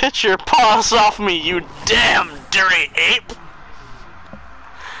 Get your paws off me, you damn dirty ape!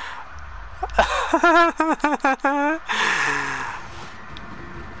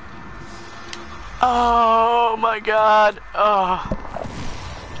 Oh my god. Oh.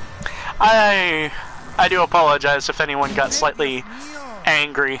 I do apologize if anyone got slightly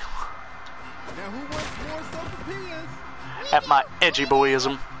angry at my edgy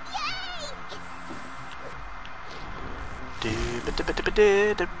boyism.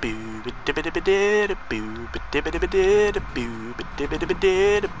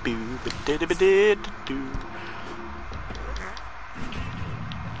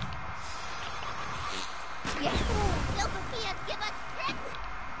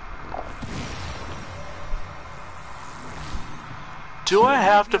 Do I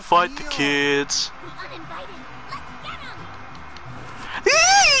have to fight the kids? The uninvited. Let's get them.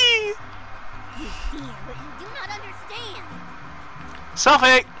 Eee! You fear what you do not understand.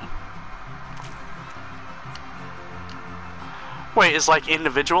 Selfie! Wait, is like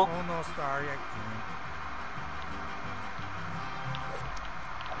individual? Oh no, sorry, I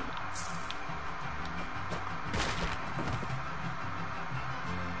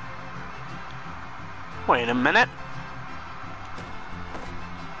can't. Wait a minute.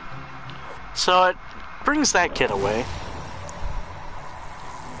 So it brings that kid away.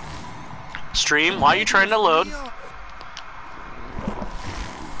 Stream, why are you trying to load?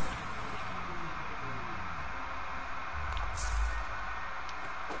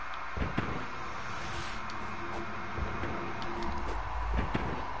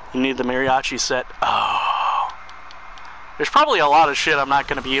 You need the mariachi set. Oh. There's probably a lot of shit I'm not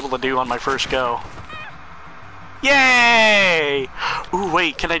going to be able to do on my first go. Yay! Ooh,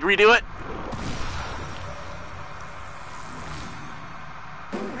 wait, can I redo it?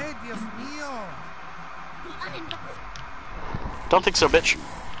 Hey, Dios mío. The uninvited. Don't think so, bitch.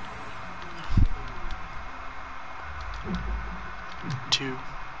 2,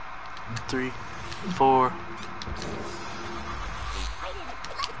 3, 4.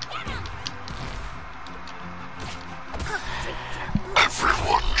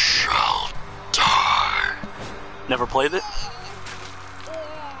 Everyone shall die. Never played it?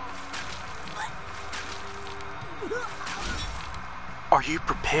 Are you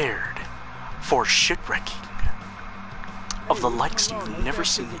prepared for shipwrecking of the likes you've never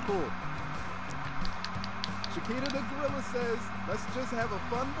seen? Cool. Chiquita the gorilla says, let's just have a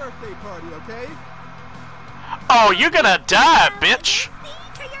fun birthday party, okay? Oh, you're gonna die, bitch!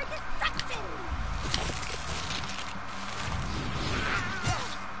 To your destruction!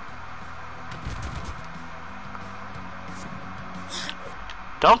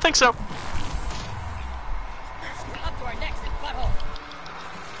 Don't think so. Up to our necks in butthole.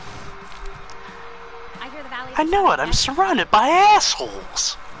 I hear the valley. I know it, I'm surrounded by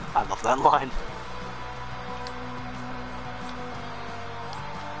assholes. I love that line.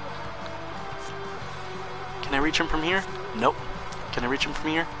 Can I reach him from here? Nope. Can I reach him from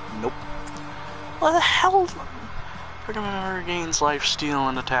here? Nope. What the hell? Freaking gains life, steal,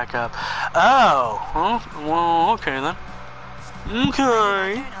 and attack up. Oh, huh? Well, okay then. Okay.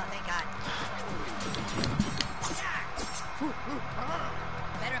 Oh, thank God.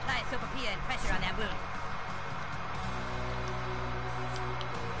 Better apply sopapilla and pressure on that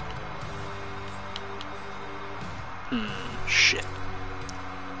wound. Shit.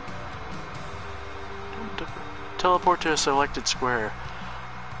 Teleport to a selected square.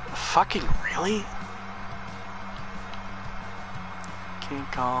 Fucking really?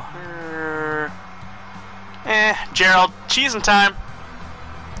 Can't call her. Gerald, cheesing time.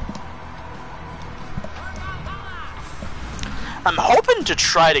 I'm hoping to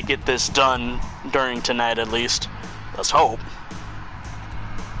try to get this done during tonight at least. Let's hope.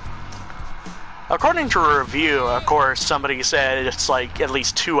 According to a review, of course, somebody said it's like at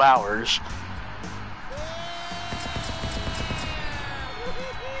least 2 hours.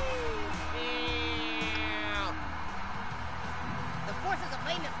 The forces of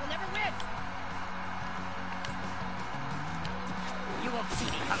lameness will never win. You won't see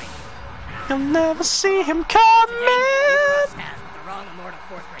me coming. You'll never see him You coming. crossed paths with the wrong immortal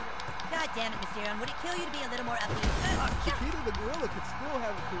fourth bringer. God damn it, Mysterion. Would it kill you to be a little more upbeat? Chiquita the gorilla could still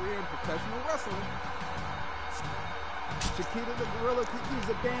have a career in professional wrestling. Chiquita the gorilla could use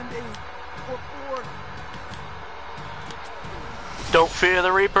a band-aid or Don't fear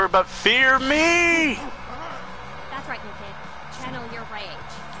the Reaper, but fear me. That's right, new kid. Channel your rage.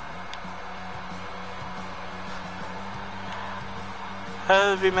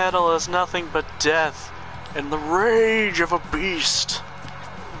 Heavy metal is nothing but death and the rage of a beast.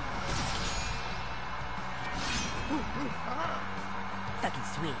 Fucking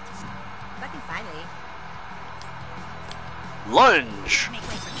sweet. Fucking finally. Lunge. Make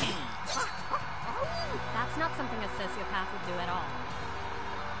way for Kane. That's not something a sociopath would do at all.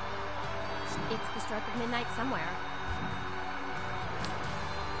 It's the stroke of midnight somewhere.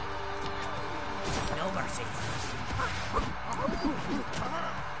 No mercy.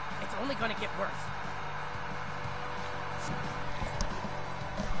 It's only gonna get worse.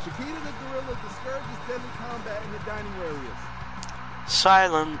 Chiquita the gorilla discourages deadly combat in the dining areas.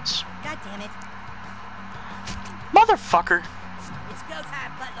 Silence. God damn it. Motherfucker. It's go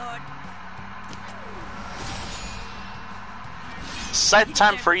time, Buttlord. Sight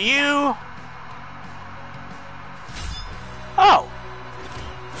time for you. Oh.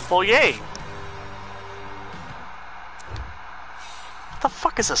 Well, yay. What the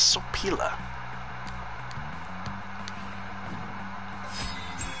fuck is a sopila?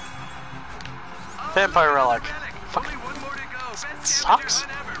 Vampire relic. Fucking sucks.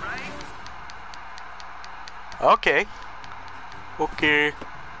 Okay. Okay.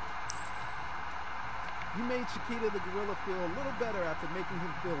 You made Chiquita the gorilla feel a little better after making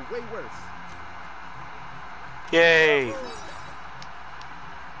him feel way worse. Yay.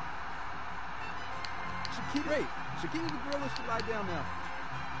 Chiquita the gorilla should lie down now.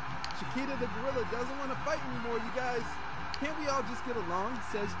 Chiquita the gorilla doesn't want to fight anymore, you guys. Can't we all just get along?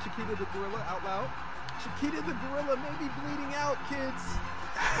 Says Chiquita the gorilla out loud. Chiquita the gorilla may be bleeding out, kids.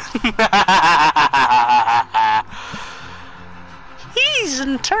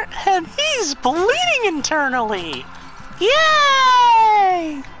 He's bleeding internally.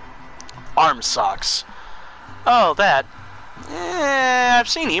 Yay! Arm socks. Oh, that. I've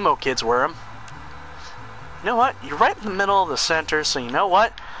seen emo kids wear them. You know what? You're right in the middle of the center, so you know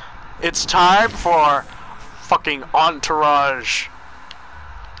what? It's time for fucking entourage.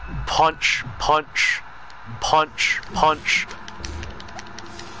 Punch, punch, punch, punch.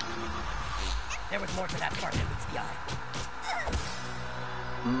 There was more to that part than meets the eye.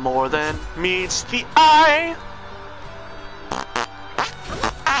 More than meets the eye.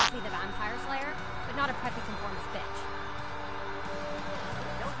 See the vampire slayer, but not a preppy conformist bitch.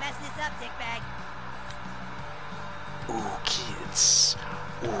 Don't mess this up, dickbag. Ooh, kids.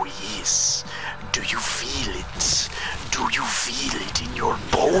 Oh, yes. Do you feel it? Do you feel it in your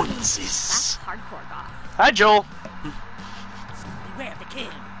bones? That's hardcore goth. Hi, Joel. Beware of the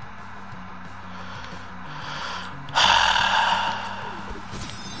kid.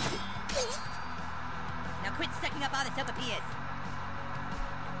 Now quit sucking up all the sopapillas.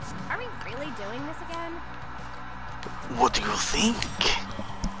 Are we really doing this again? What do you think?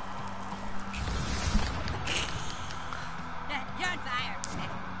 You're on fire.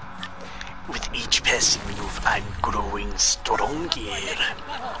 With each passing move, I'm growing stronger.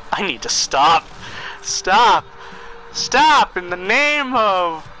 I need to stop. Stop. Stop in the name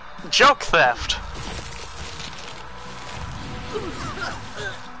of joke theft.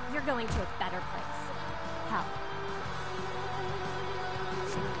 You're going to a better place. Hell.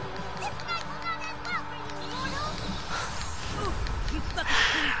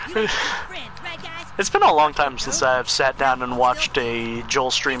 It's been a long time since I've sat down and watched a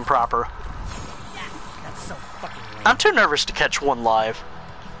Joel stream proper. That's so fucking lame. I'm too nervous to catch one live.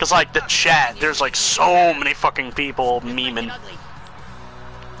 Cause like the chat, there's like so many fucking people memeing.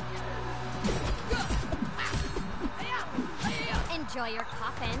 Enjoy your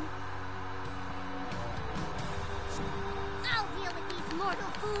coffin. I'll deal with these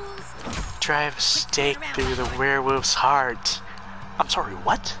mortal fools. Drive a stake through the werewolf's heart. I'm sorry,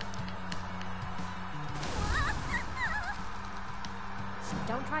 what?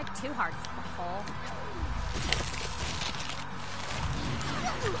 Don't drive too hard, hole.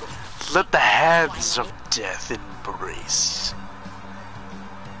 Let the hands of death embrace.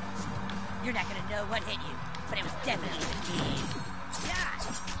 You're not gonna know what hit you, but it was definitely the kid. Yeah!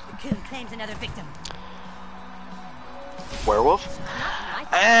 The coon claims another victim. Werewolf?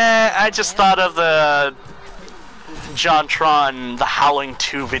 I just thought of the JonTron The Howling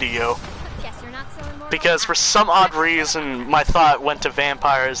 2 video. Guess you're not so immortal. Because for some odd reason, my thought went to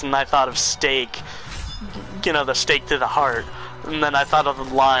vampires, and I thought of stake. You know, the stake to the heart. And then I thought of the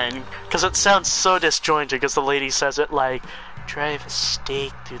line, because it sounds so disjointed, because the lady says it like, drive a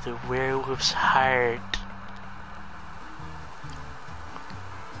stake through the werewolf's heart.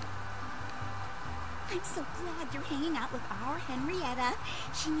 I'm so glad you're hanging out with our Henrietta.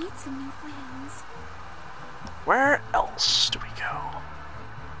 She needs some new friends. Where else do we go?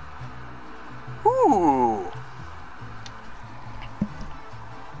 Ooh!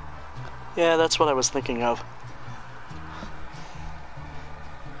 Yeah, that's what I was thinking of.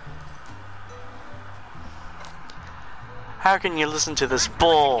 How can you listen to this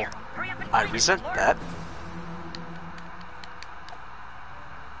bull? I resent that.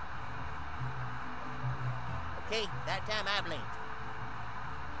 Okay, that time I blinked.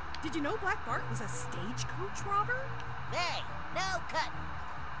 Did you know Black Bart was a stagecoach robber? Hey, no cut.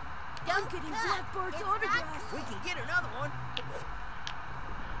 I'm getting Black Bart's autograph. We can get another one.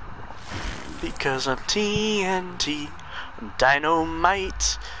 Because I'm TNT,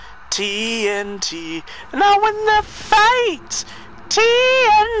 dynamite, TNT, and I win the fight,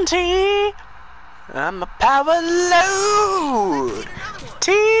 TNT, I'm a power load,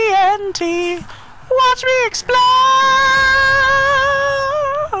 TNT, watch me explode.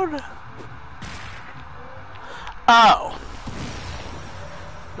 Oh.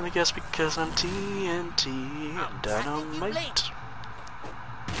 I guess because I'm TNT, dynamite.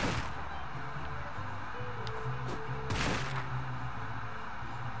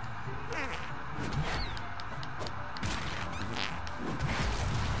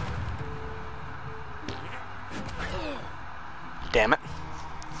 Damn it.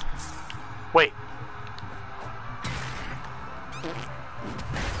 Wait.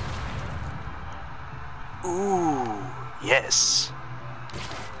 Ooh, yes.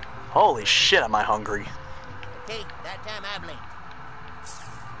 Holy shit, am I hungry. Okay, that time I blinked.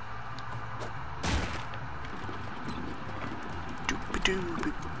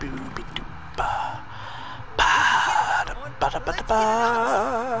 Doop-a-doo-boop-boop-a-doop-ba.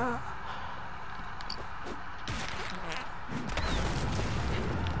 Ba-da-ba-da-ba-da-ba.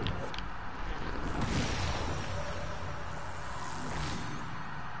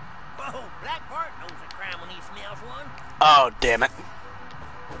 Whoa, Black Bart knows a crime when he smells one. Oh, damn it.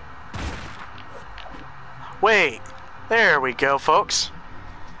 Wait, there we go, folks.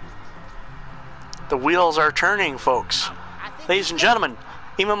 The wheels are turning, folks. Ladies and gentlemen,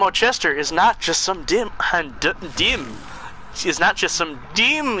 emomodechester is not just some dim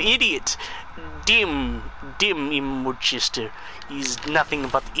idiot. Dim emomodechester. He's nothing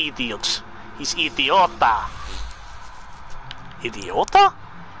but idiot. He's idiota. Idiota?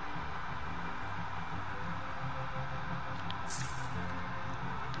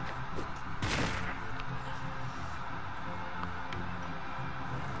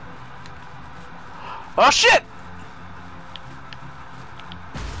 Oh shit!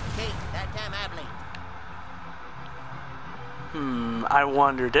 Hey, that time I blinked. I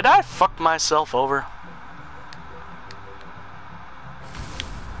wonder, did I fuck myself over?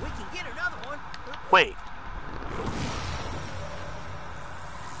 We can get another one. Wait.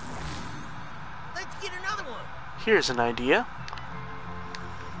 Let's get another one. Here's an idea.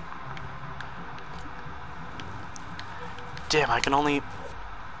 Damn, I can only...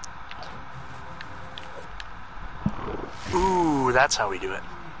 Ooh, that's how we do it.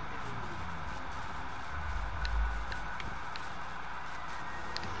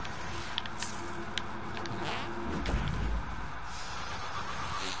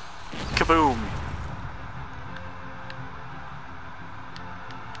 Kaboom.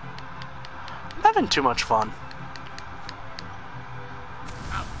 I'm having too much fun.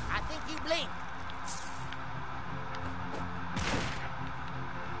 Oh, I think you blinked.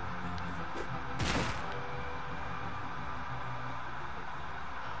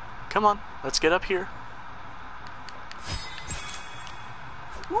 Come on, let's get up here.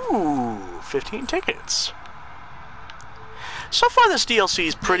 Ooh, 15 tickets. So far this DLC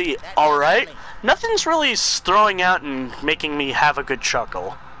is pretty alright. Nothing's really throwing out and making me have a good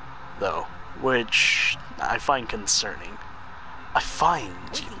chuckle, though, which I find concerning. I find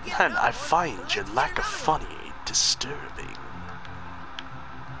your lack of funny disturbing.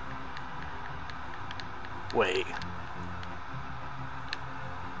 Wait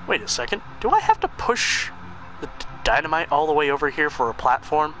a second. Do I have to push the dynamite all the way over here for a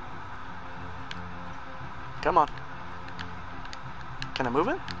platform? Come on. Can I move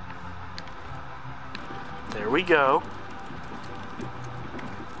it? There we go.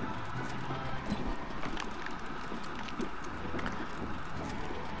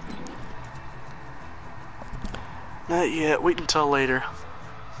 Not yet. Wait until later.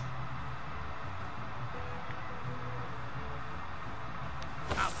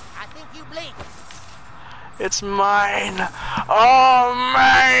 It's mine! Oh,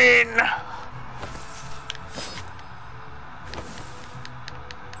 mine!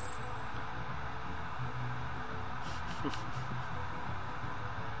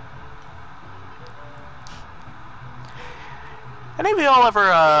 Any of y'all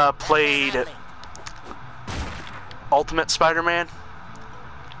ever played Ultimate Spider-Man?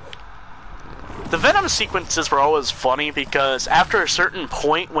 The Venom sequences were always funny because after a certain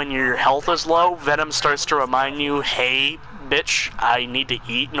point when your health is low, Venom starts to remind you, hey, bitch, I need to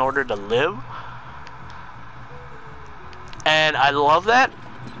eat in order to live. And I love that.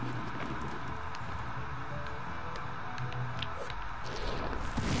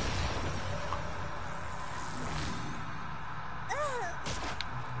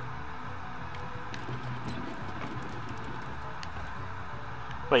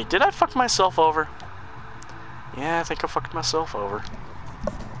 Wait, did I fuck myself over? Yeah, I think I fucked myself over.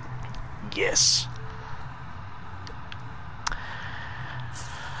 Yes.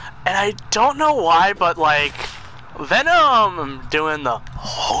 And I don't know why, but like, Venom doing the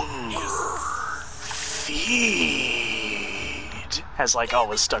hunger feed has like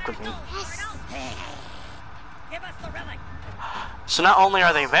always stuck with me. Give us the relic. So not only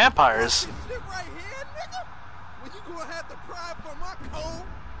are they vampires,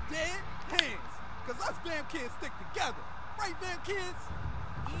 damn kids stick together. Right, damn kids?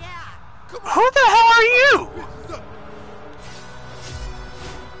 Yeah. Come on. Who the hell are you?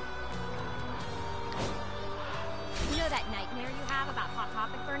 You know that nightmare you have about Hot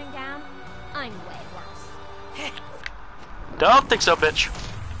Topic burning down? I'm way worse. Don't think so, bitch.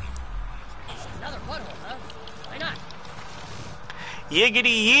 Another butthole, huh? Why not?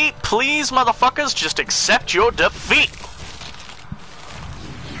 Yiggity yeet, please, motherfuckers, just accept your defeat.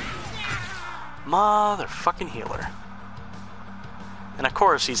 Motherfucking healer. And of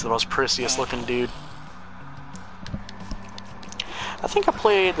course he's the most priciest looking dude. I think I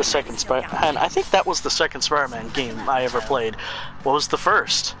played the second Spider-Man. I think that was the second Spider-Man game I ever played. What was the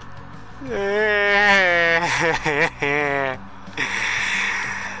first? The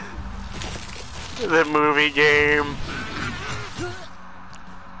movie game.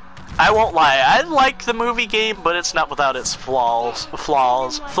 I won't lie, I like the movie game, but it's not without its flaws.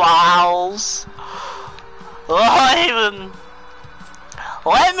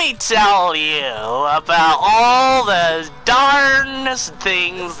 Let me tell you about all the darnest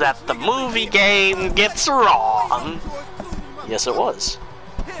things that the movie game gets wrong. Yes, it was.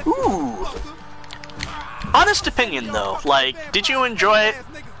 Ooh. Honest opinion, though. Like, did you enjoy it?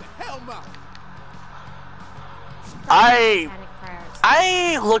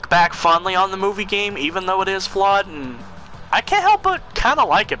 I look back fondly on the movie game, even though it is flawed, and I can't help but kind of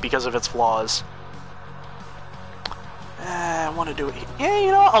like it because of its flaws. I want to do it. Yeah,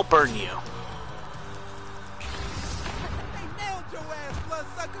 you know what? I'll burn you. They nailed your ass,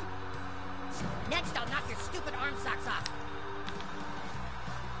 bloodsucker. Next, I'll knock your stupid arm socks off.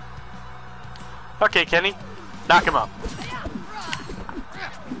 Okay, Kenny. Knock him up.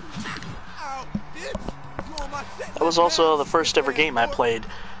 Ow, bitch. You on my shit. That was also the first ever game I played.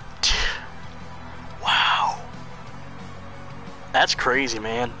 Wow. That's crazy,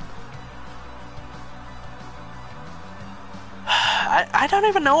 man. I don't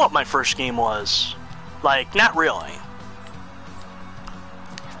even know what my first game was. Like, not really.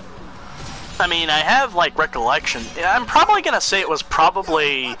 I mean, I have, like, recollection. I'm probably gonna say it was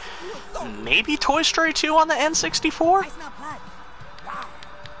probably maybe Toy Story 2 on the N64? I smell blood.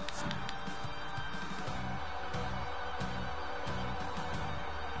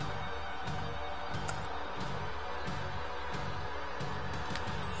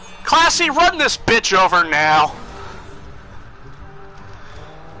 Classy, run this bitch over now!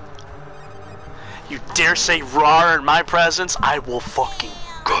 You dare say "rawr" in my presence, I will fucking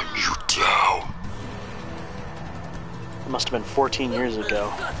gun you down. It must have been 14 years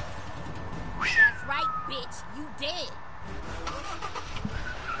ago. That's right, bitch. You did.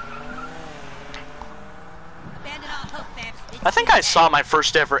 Abandon all hope, Babs. I think I saw my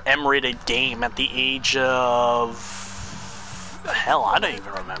first ever M-rated game at the age of... hell, I don't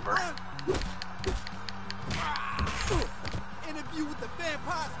even remember. Interview with the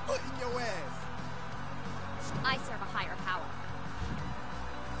vampire's foot in your ass. I serve a higher power.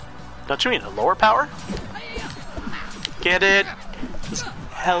 Don't you mean a lower power? Get it?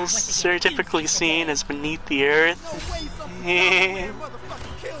 Hell's stereotypically seen as beneath the earth. No way some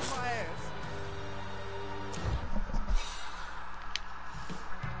motherfucker killed my ass.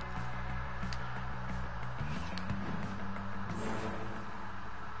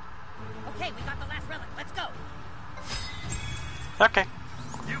 Okay, we got the last relic. Let's go. Okay.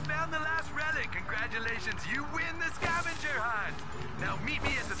 You found the last relic. Congratulations, you win the scavenger hunt. Now meet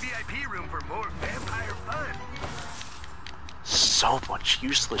me at the VIP room for more vampire fun. So much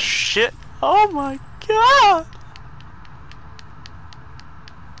useless shit. Oh my god.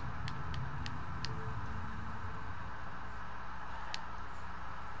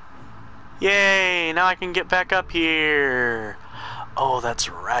 Yay, now I can get back up here. Oh, that's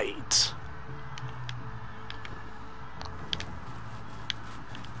right.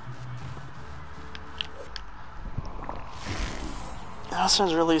 That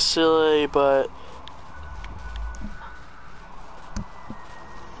sounds really silly, but...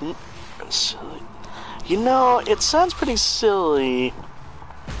 silly. You know, it sounds pretty silly.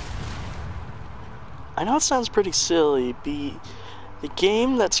 I know it sounds pretty silly. The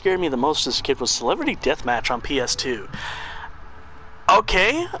game that scared me the most as a kid was Celebrity Deathmatch on PS2.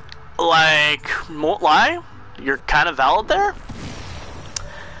 Okay, like, won't lie, you're kind of valid there.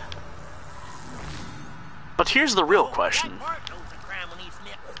 But here's the real question.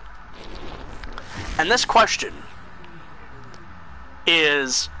 And this question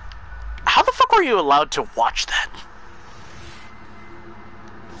is, how the fuck were you allowed to watch that?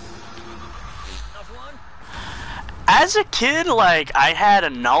 As a kid, like, I had a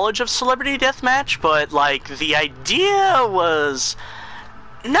knowledge of Celebrity Deathmatch, but, like, the idea was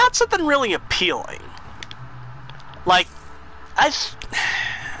not something really appealing. Like,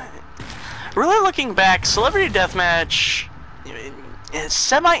 really looking back, Celebrity Deathmatch is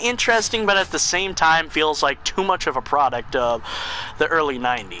semi-interesting, but at the same time feels like too much of a product of the early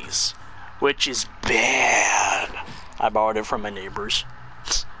 90s, which is bad. I borrowed it from my neighbors.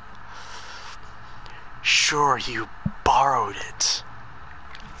 Sure, you borrowed it.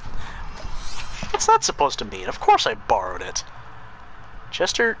 What's that supposed to mean? Of course I borrowed it.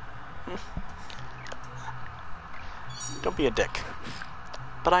 Chester, don't be a dick.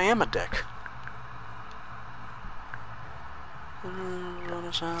 But I am a dick.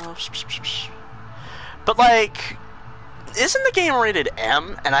 But, like, isn't the game rated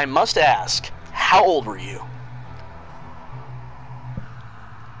M? And I must ask, how old were you?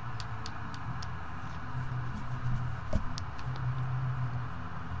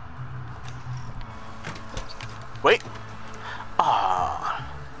 Wait.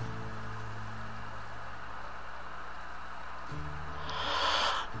 Ah.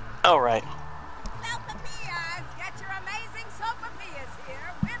 All right. Sopapillas, get your amazing sopapillas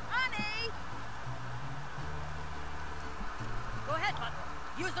here with honey. Go ahead, Butler.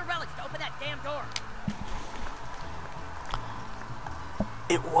 Use the relics to open that damn door.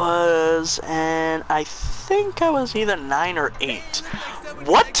 It was, and I think I was either 9 or 8.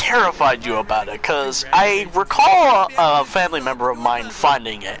 What terrified you about it? Because I recall a family member of mine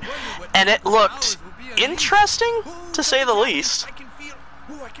finding it, and it looked interesting, to say the least. I can feel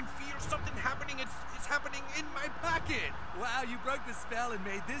something happening. It's happening in my pocket. Wow, you broke the spell and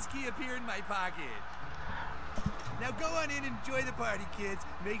made this key appear in my pocket. Now go on in and enjoy the party, kids.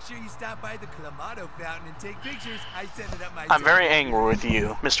 Make sure you stop by the Clamato fountain and take pictures. I set it up myself. I'm very angry with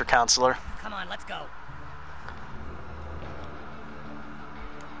you, Mr. Counselor. Come on, let's go.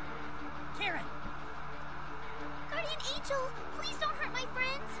 Karen! Guardian Angel, please don't hurt my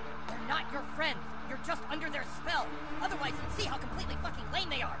friends. They're not your friends. You're just under their spell. Otherwise, you'd see how completely fucking lame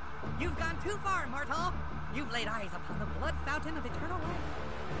they are. You've gone too far, mortal. You've laid eyes upon the blood fountain of eternal life.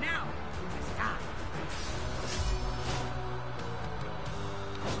 Now, you must die.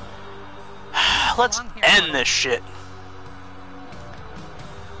 Let's end this shit.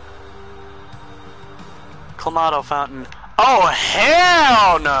 Clamato fountain. Oh,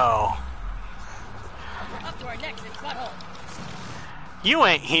 hell no! Up to our necks in butthole. You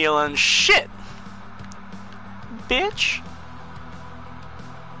ain't healing shit, bitch.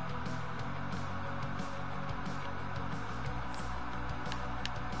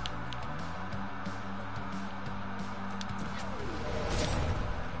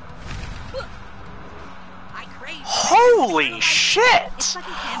 Holy shit!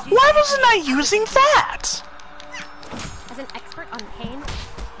 Why wasn't I using that? As an expert on pain,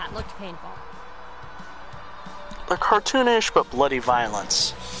 that looked painful. The cartoonish but bloody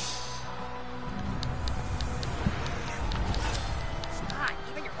violence. God,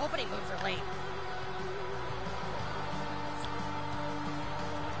 even your opening moves are lame.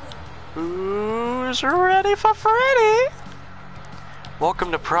 Who's ready for Freddy?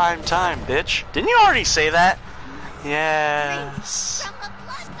 Welcome to prime time, bitch. Didn't you already say that? Yes. From the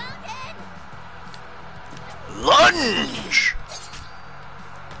blood fountain! Lunge!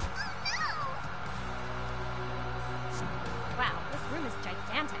 Wow, this room is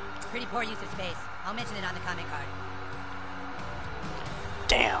gigantic. Pretty poor use of space. I'll mention it on the comment card.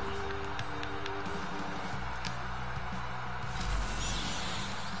 Damn.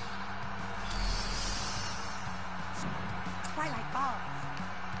 Twilight Falls.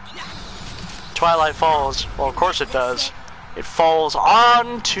 Twilight Falls. Well, of course it does. It falls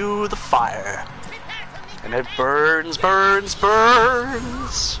onto the fire. And it burns, burns,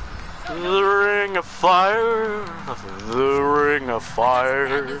 burns. The ring of fire. The ring of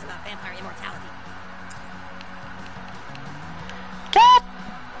fire. News about vampire immortality. God!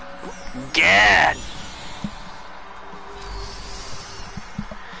 Gad!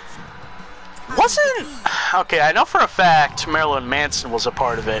 Wasn't... Okay, I know for a fact Marilyn Manson was a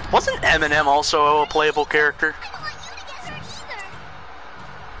part of it. Wasn't Eminem also a playable character? I don't want you to get hurt either.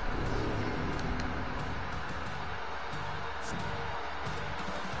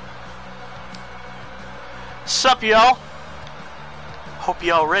 Sup, y'all? Hope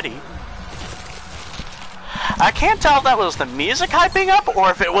y'all ready. I can't tell if that was the music hyping up or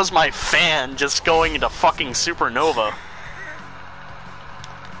if it was my fan just going into fucking supernova.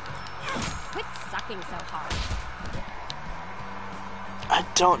 Quit sucking so hard. I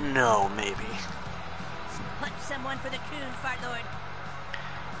don't know, maybe. Punch someone for the coon, fart lord.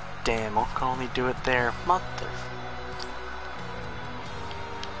 Damn, I'll only do it there. Mother...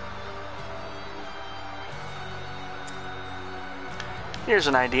 Here's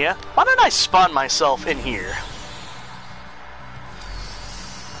an idea. Why don't I spawn myself in here?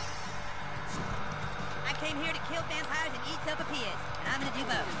 I came here to kill vampires and eat sopapillas, and I'm gonna do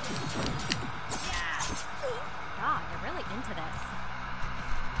both. Yeah. God, you're really into this.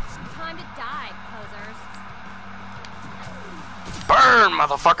 Time to die, posers. Burn,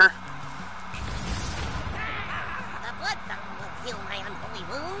 motherfucker! The blood fountain will heal my unholy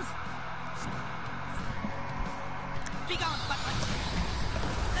wounds. Be gone, butler.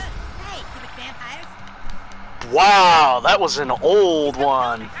 Hey, stupid vampires. Wow, that was an old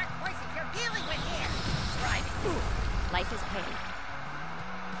one. Dark voices you're dealing with here. Right. Life is pain.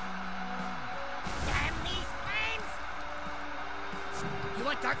 Damn these flames! You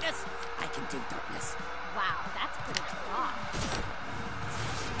want darkness? I can do darkness. Wow, that's pretty raw.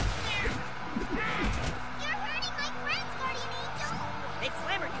 You're hurting my friends, Guardian Angel. They've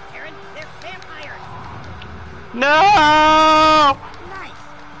slammered you, Karen. They're vampires. No! Nice.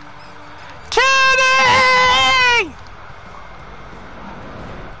 Teddy!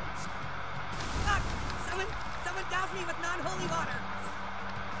 Look! Someone douse me with non-holy water.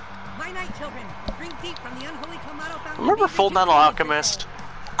 My night children, drink deep from the unholy Clamato fountain. Remember Full Metal Alchemist?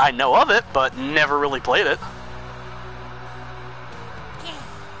 I know of it, but never really played it.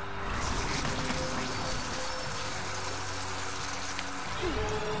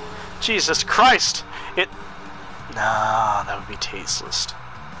 Jesus Christ! It... Nah, that would be tasteless.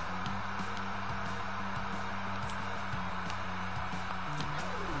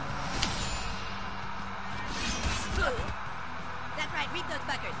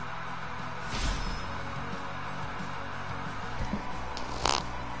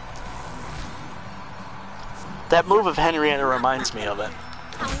 That move of Henrietta reminds me of it.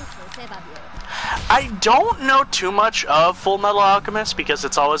 How inclusive of you. I don't know too much of Full Metal Alchemist because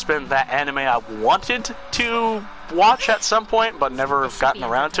it's always been that anime I wanted to watch at some point, but never have gotten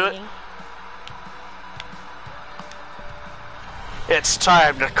around to it. It's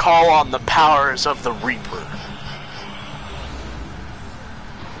time to call on the powers of the Reaper.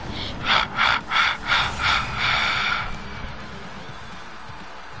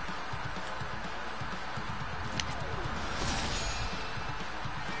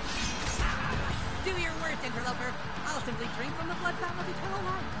 Do your worst, interloper. I'll simply drink from the blood fountain of eternal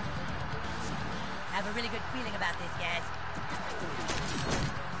life. I have a really good feeling about this, guys.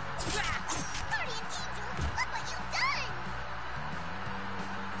 Guardian Angel, look what you've done!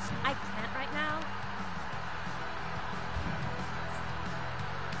 I can't right now.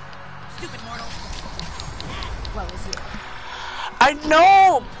 Stupid mortal. Woe is you. I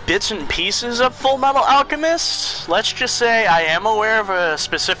know bits and pieces of Full Metal Alchemist. Let's just say I am aware of a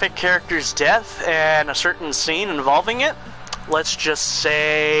specific character's death and a certain scene involving it. Let's just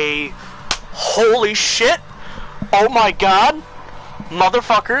say... Holy shit! Oh my god!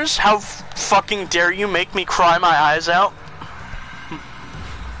 Motherfuckers, how fucking dare you make me cry my eyes out?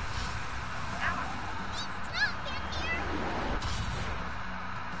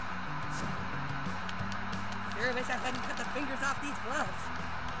 Sure wish I hadn't cut the fingers off these gloves.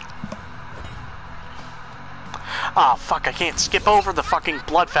 Ah, fuck, I can't skip over the fucking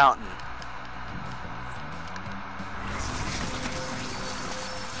blood fountain.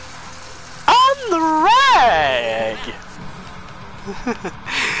 On the rag!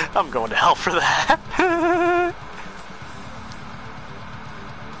 I'm going to hell for that.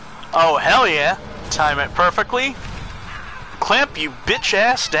 Oh, hell yeah. Time it perfectly. Clamp you bitch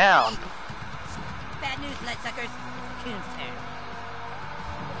ass down. Bad news, bloodsuckers. Coon's turn.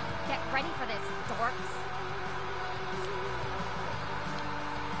 Get ready for this, dorks.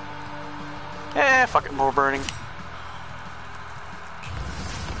 Fuck it, more burning.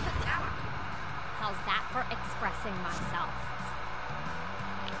 How's that for expressing myself?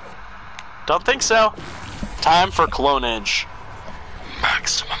 Don't think so. Time for clonage.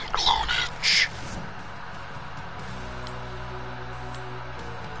 Maximum clonage.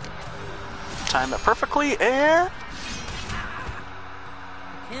 Time it perfectly, and...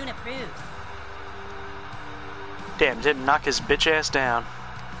 Coon approved. Damn, didn't knock his bitch ass down.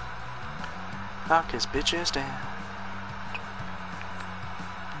 Knock his bitch ass down.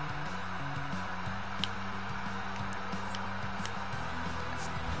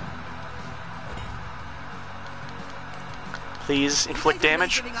 Please inflict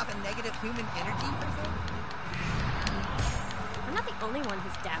damage. Giving off a negative human energy or something? I'm not the only one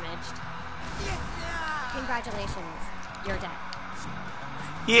who's damaged. Congratulations, you're dead.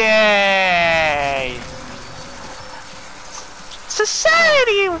 Yay!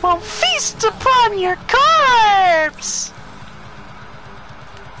 Society will feast upon your corpse!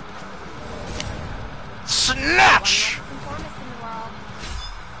 Snatch! Conformist in the world.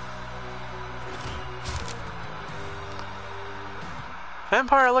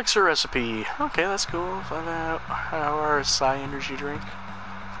 Vampire elixir recipe. Okay, that's cool. 5-hour psi energy drink.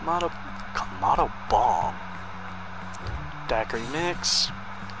 Kamado bomb. Daiquiri mix.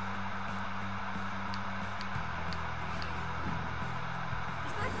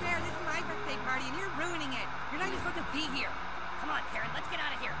 It's not fair. This is my birthday party and you're ruining it. You're not even supposed to be here. Come on, Karen, let's get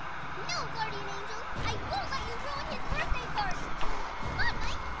out of here. No, Guardian Angel, I won't let you ruin his birthday party! Come on,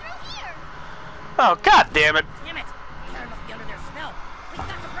 Mike, through here! Oh, god damn it. Damn it. Karen must be under their spell. We've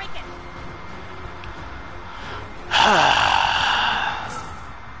got to break it.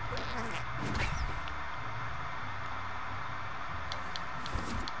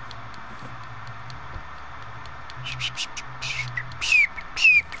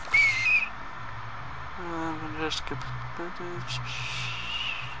 Just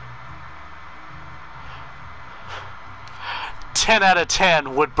 10 out of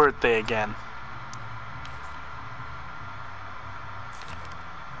 10 would birthday again.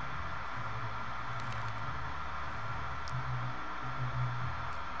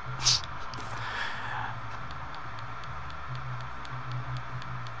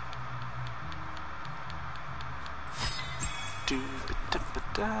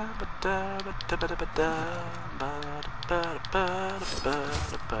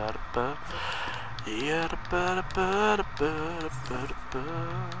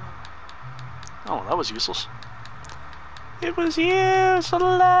 Oh, that was useless. It was useless.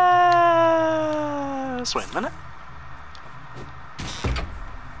 Wait a minute.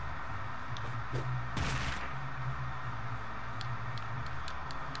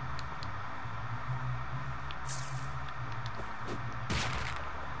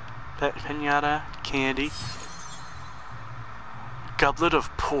 Pet pinata, candy. Goblet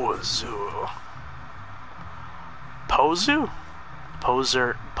of Pozu. Pozu?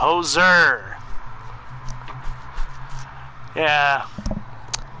 Poser. Poser! Yeah.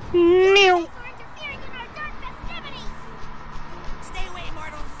 Meow. Stay away,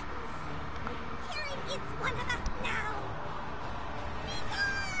 mortals. Harry, it's one of us now.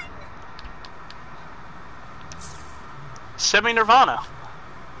 Semi-Nirvana.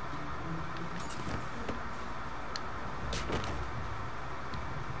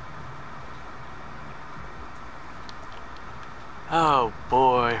 Oh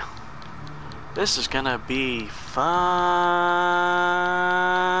boy. This is gonna be fun.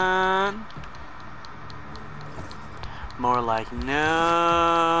 More like no.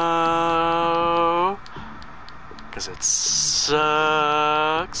 Because it sucks.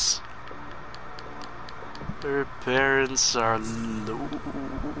 Her parents are loaded.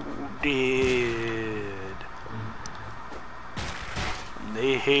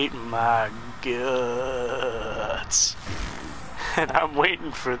 They hate my guts. And I'm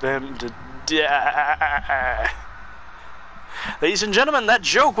waiting for them to die. Ladies and gentlemen, that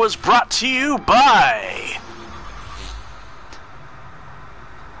joke was brought to you by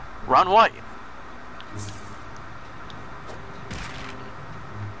Ron White.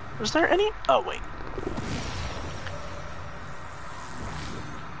 Was there any? Oh, wait.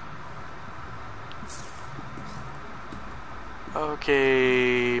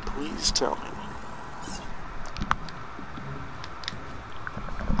 Okay, please tell me.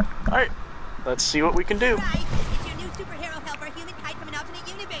 Alright, let's see what we can do. Right, it's your new superhero helper, human kite from an alternate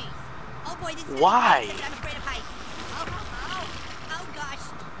universe. Oh boy, this is Why? I'm afraid of heights. Oh gosh.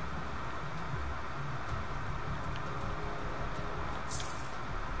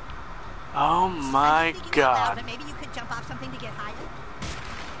 Oh my I'm speaking out loud, god. but maybe you could jump off something to get higher.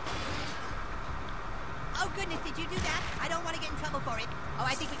 Oh goodness, did you do that? I don't want to get in trouble for it. Oh,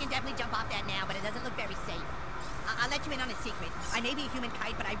 I think we can definitely jump off that now, but it doesn't look very safe. I'll let you in on a secret. I may be a human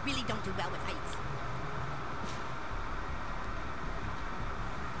kite, but I really don't do well with heights.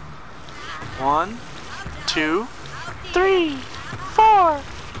 1, 2, 3, 4,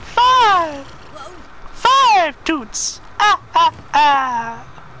 5. Whoa. 5 toots. Ah, ah, ah.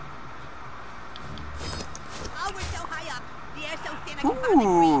 Oh, we're so high up. The air's so thin I can hardly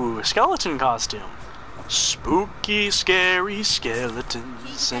breathe. Ooh, skeleton costume. Spooky, scary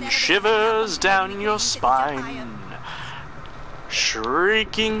skeletons send shivers down your spine.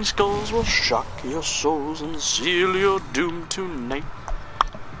 Shrieking skulls will shock your souls and seal your doom tonight.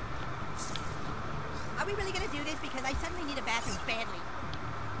 Are we really gonna do this? Because I suddenly need a bathroom badly.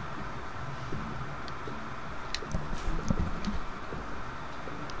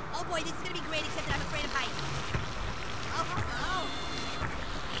 Oh boy, this is gonna be great, except that I'm afraid of heights.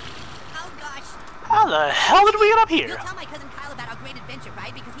 Oh gosh. How the hell did we get up here? You'll tell my cousin Kyle about our great adventure,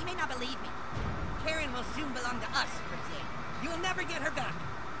 right? Because he may not believe me. Karen will soon belong to us, per se. You'll never get her back.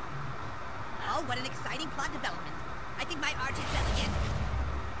 Oh, what an exciting plot development. I think my arch is settling in.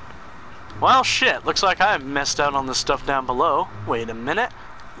 Well, shit. Looks like I messed out on the stuff down below. Wait a minute.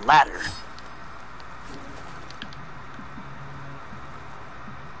 Ladder.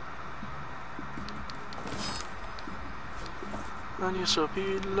 Anya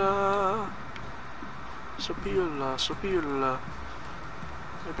Sopila. Sopila, Sopila.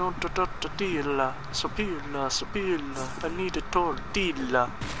 I don't tortilla. Sopila, Sopila. I need a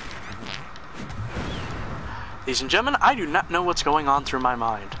tortilla. Ladies and gentlemen, I do not know what's going on through my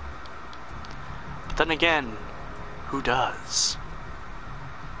mind. But then again, who does?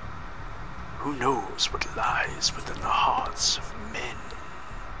 Who knows what lies within the hearts of men?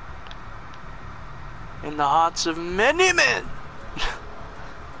 In the hearts of many men!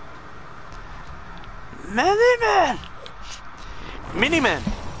 Many men! Mini-men!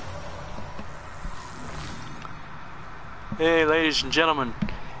 Hey, ladies and gentlemen.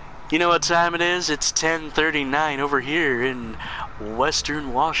 You know what time it is? It's 10:39 over here in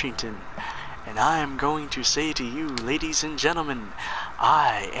Western Washington. And I am going to say to you, ladies and gentlemen,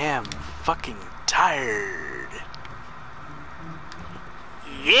 I am fucking tired.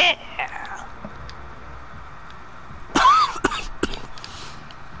 Yeah!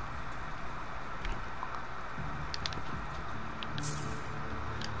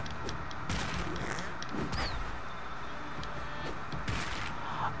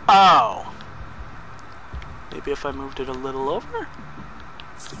 Oh. Maybe if I moved it a little over?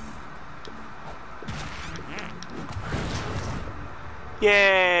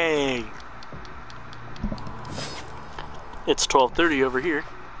 Yay! It's 12:30 over here.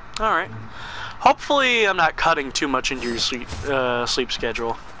 Alright. Hopefully I'm not cutting too much into your sleep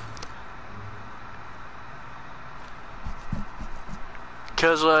schedule.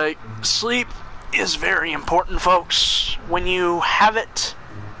 Because, like, sleep is very important, folks. When you have it,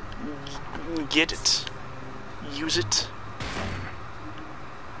 get it. Use it.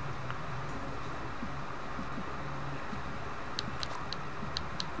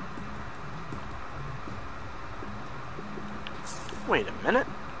 Wait a minute.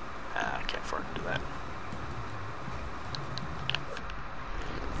 I can't afford to do that.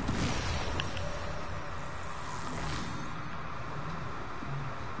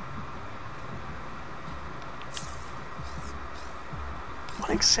 What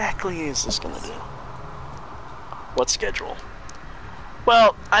exactly is this gonna do? What schedule?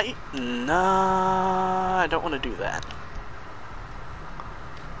 Well, I don't want to do that.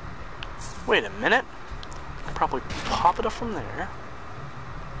 Wait a minute. Probably pop it up from there.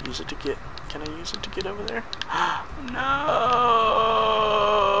 Use it to get. Can I use it to get over there? No.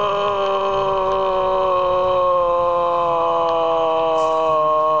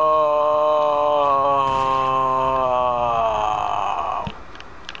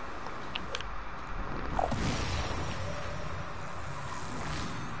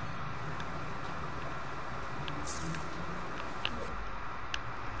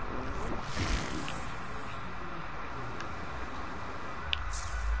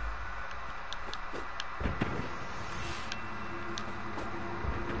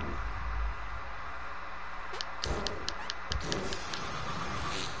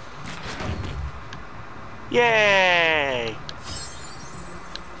 Yay!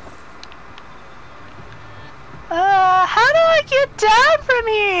 How do I get down from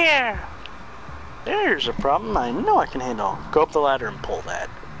here? There's a problem I know I can handle. Go up the ladder and pull that.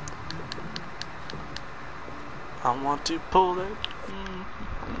 I want to pull that.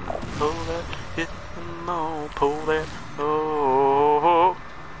 Pull that. Hit the mo. Pull that. Oh.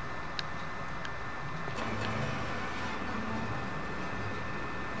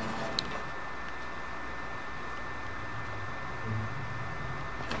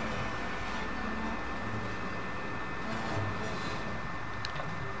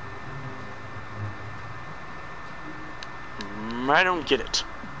 I don't get it.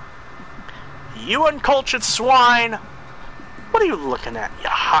 You uncultured swine! What are you looking at, you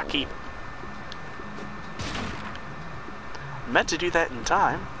hockey? Meant to do that in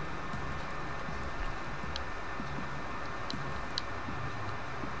time.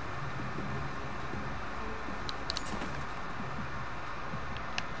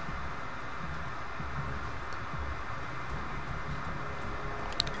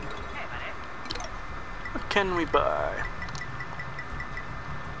 What can we buy?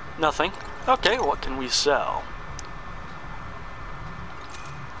 Nothing. Okay, what can we sell?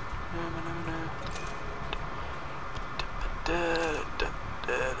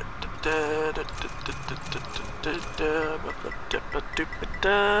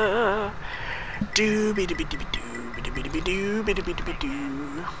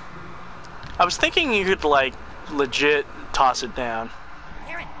 I was thinking you could, like, legit toss it down.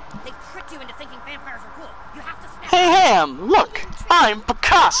 Aaron, they tricked you into thinking vampires are cool. You have to snap. Hey, Ham, look! I'm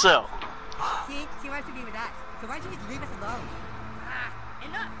Picasso! She wants to be with us, so why don't you just leave us alone?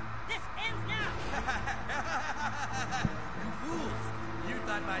 Enough! This ends now! You fools! You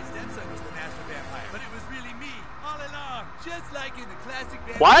thought my stepson was the master vampire, but it was really me, all along. Just like in the classic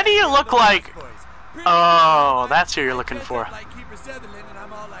vampire. Why do you look like... Oh, that's who you're looking for. Like Keeper Sutherland, and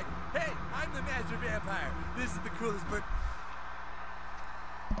I'm all like, hey, I'm the master vampire. This is the coolest part.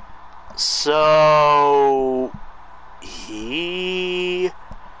 So... he...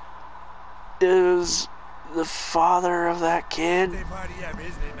 is the father of that kid? Birthday party ever,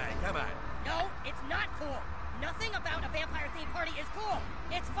 isn't it, Mike? Come on. No, it's not cool. Nothing about a vampire-themed party is cool.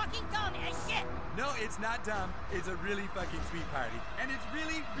 It's fucking dumb as shit. No, it's not dumb. It's a really fucking sweet party. And it's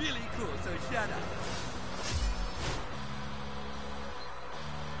really, really cool, so shut up.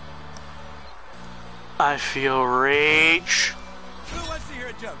 I feel rage. Who wants to hear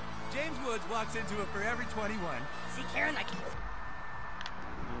a joke? James Woods walks into a Forever 21. See, Karen, I can...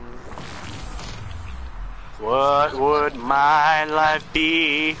 What would my life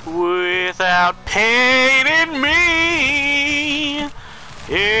be without pain in me?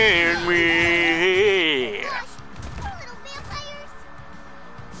 In me.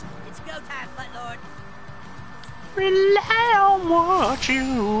 It's go time, Buttlord. Rely on what you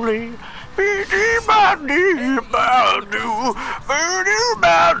leave.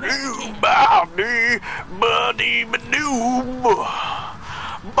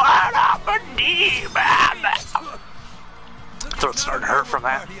 Throat's starting to hurt from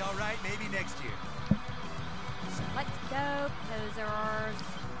that. All right, maybe next year. Let's go, posers.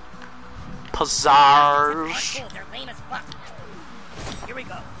 Pizzars. Cool, they're lame as fuck. Here we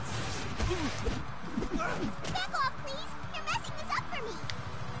go. Back off, please. You're messing this up for me.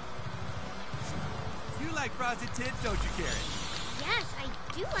 You like frosted tips, don't you, Karen? Yes, I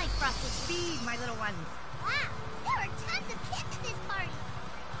do like frosted. Feed my little ones. Wow, there are tons of kids at this party.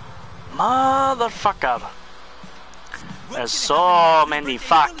 Motherfucker. There's so many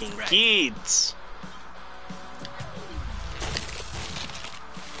fucking kids.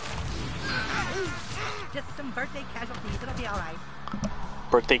 Just some birthday casualties. It'll be all right.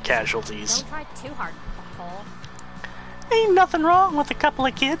 Birthday casualties. Don't try too hard, butthole. Ain't nothing wrong with a couple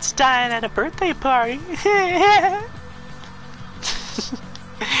of kids dying at a birthday party.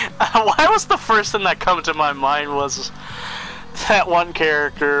 Why was the first thing that come to my mind was that one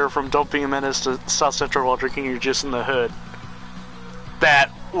character from Don't Be a Menace to South Central while drinking your juice in the hood.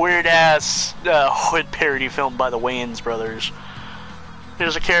 That weird ass hood parody film by the Wayans brothers.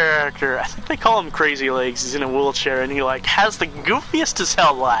 There's a character, I think they call him Crazy Legs, he's in a wheelchair and he like has the goofiest as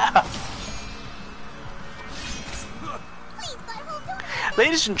hell laugh.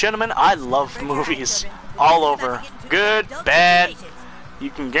 Ladies and gentlemen, I love movies all over. Good, bad,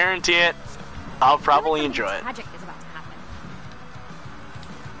 you can guarantee it. I'll probably enjoy it. Magic is about to happen.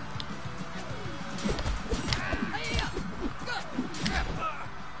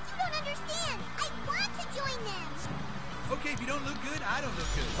 You don't understand. I want to join them. Okay, if you don't look good, I don't look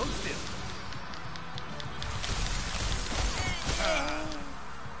good. Hold still.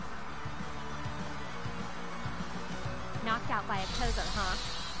 Knocked out by a poser, huh?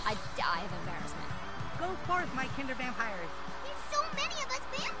 I'd die of embarrassment. Go forth, my kinder vampires. There's so many of us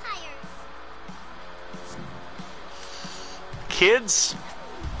vampires. Kids?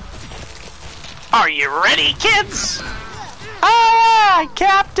 Are you ready, kids? Aye,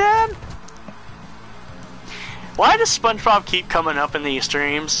 Captain! Why does SpongeBob keep coming up in these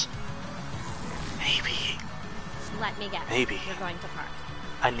streams? Maybe. Let me guess. Maybe. You're going to park.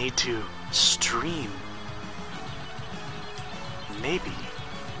 I need to stream. Maybe.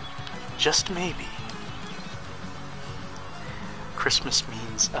 Just maybe. Christmas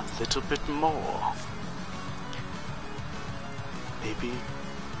means a little bit more. Maybe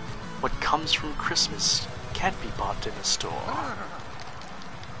what comes from Christmas can't be bought in a store.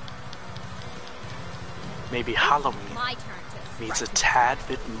 Maybe Halloween My turn to needs a strike. tad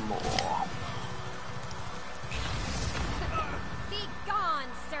bit more. Be gone,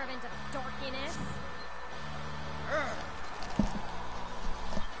 servant of dorkiness.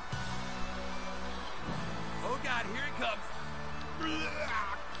 Oh God, here it comes.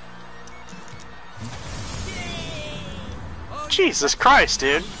 Oh, Jesus Christ,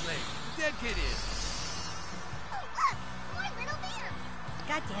 dude. Dead kid is. Oh, look, more little vamps.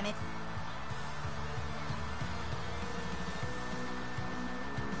 God damn it.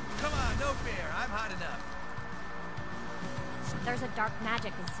 Come on, no fair. I'm hot enough. There's a dark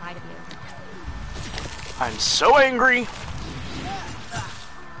magic inside of you. I'm so angry. Aw,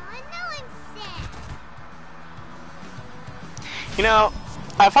 now I'm sad. You know,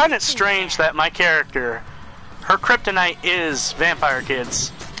 I find it strange that my character, her kryptonite is vampire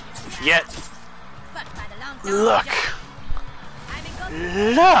kids. Yet, Fucked by the long look.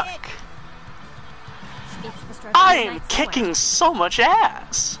 Look. Look! It's the stroke of I the am night's kicking sweat. so much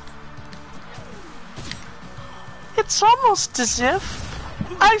ass. It's almost as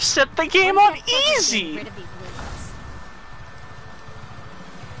if I've set the game on easy. Rid of these losers.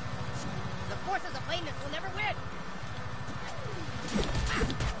 The forces of lameness will never win.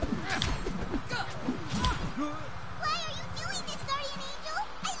 Why are you doing this, Guardian Angel?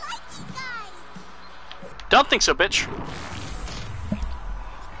 I like these guys. Don't think so, bitch.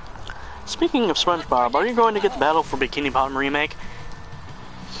 Speaking of SpongeBob, are you going to get the Battle for Bikini Bottom remake?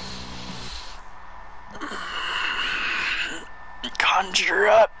 Conjure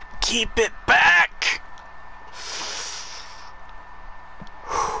up, keep it back.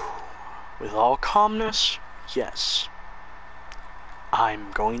 With all calmness, yes. I'm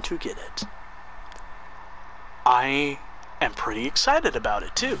going to get it. I am pretty excited about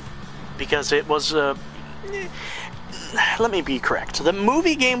it too, because it was let me be correct. The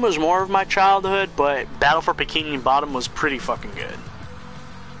movie game was more of my childhood, but Battle for Bikini Bottom was pretty fucking good.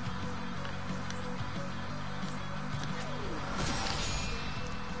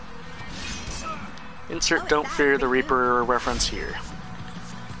 Insert Don't Fear the Reaper reference here.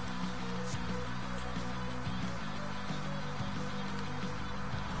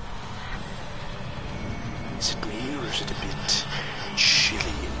 Is it me or is it a bit chilly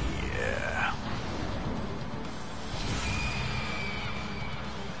in here?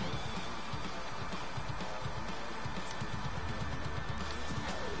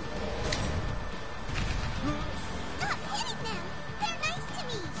 Stop hitting them. They're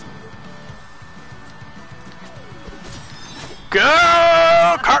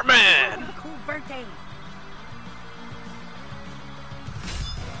Go, Cartman! Cool birthday.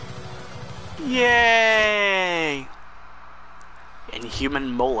 Yay! Inhuman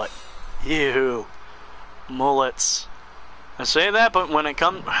mullet. Ew. Mullets. I say that, but when it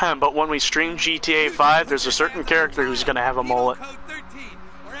comes, but when we stream GTA 5, there's a certain character who's gonna have a mullet. Code 13,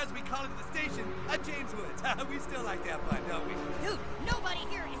 or as we call it at the station, a James Woods. We still like to have fun, don't we? Dude, nobody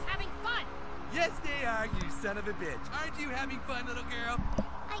here is having fun. Yes, they are, you son of a bitch. Aren't you having fun, little girl?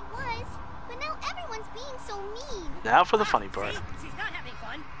 I was, but now everyone's being so mean. Now for the funny part. See? She's not having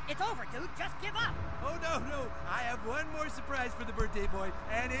fun. It's over, dude. Just give up. Oh, no. I have one more surprise for the birthday boy,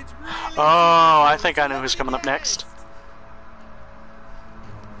 and it's really... Oh, I think I know who's coming up next.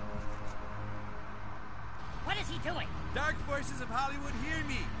 What is he doing? Dark forces of Hollywood, hear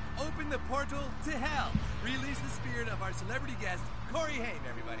me. Open the portal to hell. Release the spirit of our celebrity guest, Corey Haim,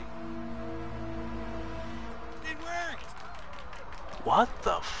 everybody. It worked! What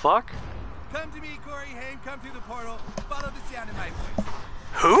the fuck? Come to me, Corey Haim. Come through the portal. Follow the sound of my voice.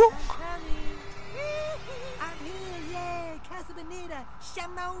 Who? I'm here, yay! Casa Bonita,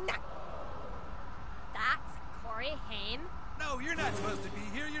 Shamona. That's Corey Haim. No, you're not supposed to be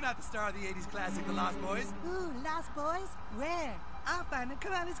here. You're not the star of the 80s classic, The Lost Boys. Ooh, Lost Boys? Where? I'll find them.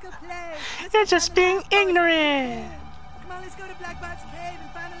 Come on, let's go play. Let's You're go just find the being Lost Boys. ignorant. Come on, let's go to Black Box Cave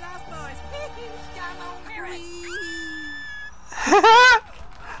and find the Lost Boys.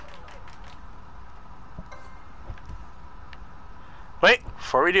 Wait,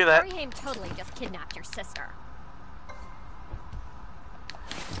 before we do that, Corey Haim totally just kidnapped your sister.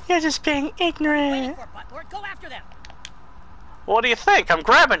 you're just being Waiting ignorant. for Butthole. Go after them. What do you think? I'm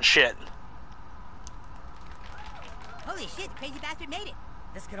grabbing shit. Holy shit, the crazy bastard made it.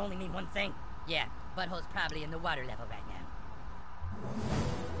 This could only mean one thing. Yeah, Butthole's probably in the water level right now.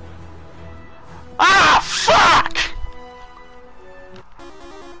 Ah, fuck!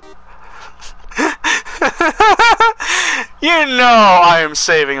 You know I am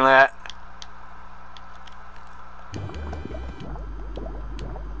saving that.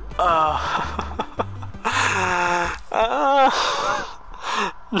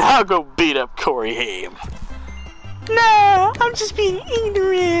 Now go beat up Corey Haim. No, I'm just being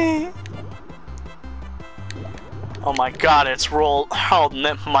ignorant. Oh my god, it's roll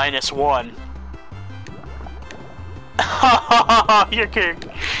 -1. Your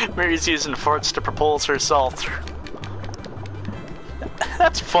character, Mary's using farts to propulse herself.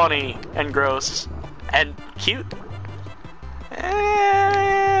 That's funny and gross and cute.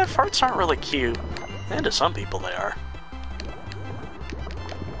 Farts aren't really cute, and to some people they are.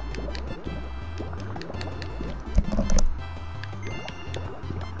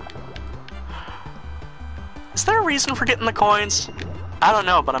 Is there a reason for getting the coins? I don't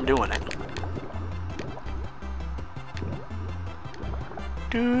know, but I'm doing it.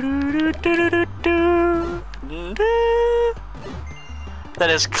 That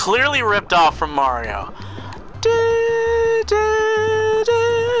is clearly ripped off from Mario.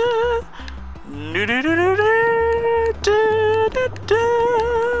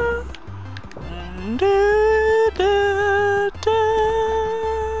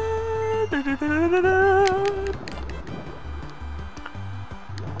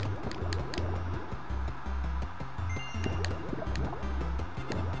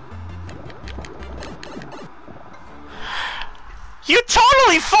 You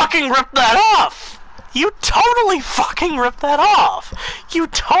totally fucking ripped that off! You totally fucking ripped that off! You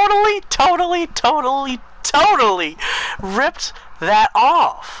totally ripped that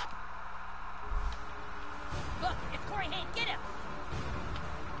off! Look, it's Corey Haim. Get him.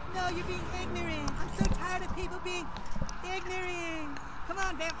 No, you're being ignorant. I'm so tired of people being ignorant. Come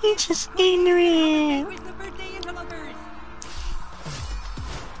on, Vamp. You're just ignorant. Where's the birthday interlopers?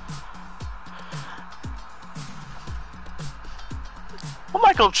 What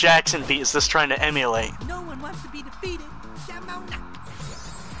Michael Jackson beat is this trying to emulate? No one wants to be defeated. Shamona.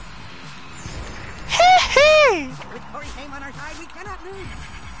 Hee hee! With Corey Haim on our side, we cannot lose.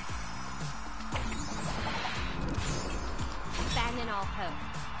 Abandon all hope.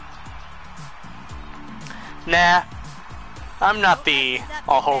 Nah, I'm not the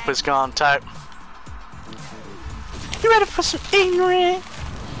all hope is gone type. You ready for some ignorance?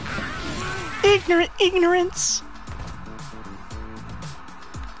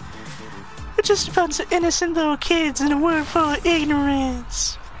 We're just a bunch of innocent little kids in a world full of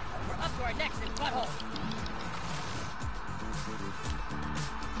ignorance. We're up to our necks in Butthole.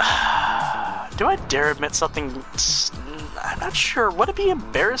 Do I dare admit something? I'm not sure. Would it be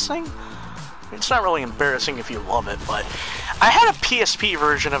embarrassing? It's not really embarrassing if you love it, but I had a PSP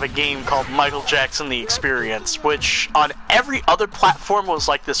version of a game called Michael Jackson The Experience, which on every other platform was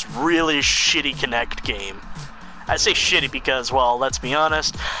like this really shitty Kinect game. I say shitty because, well, let's be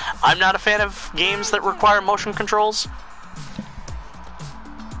honest, I'm not a fan of games that require motion controls.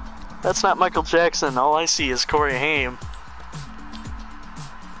 That's not Michael Jackson, all I see is Corey Haim.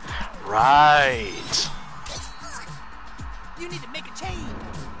 Right. You need to make a change.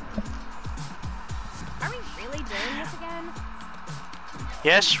 Are we really doing this again?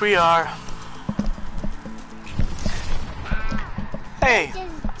 Yes, we are. Hey,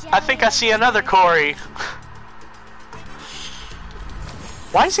 I think I see another Corey.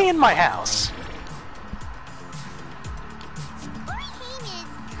 Why is he in my house? Corey Haim is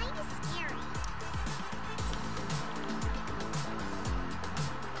kind of scary.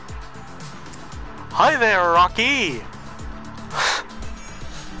 Hi there, Rocky.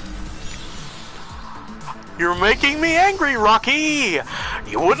 You're making me angry, Rocky.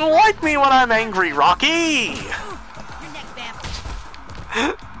 You wouldn't like me when I'm angry, Rocky. Your next vamp.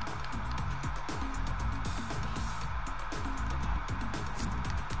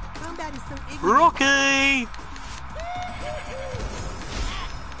 Combat is so ignorant. Rocky.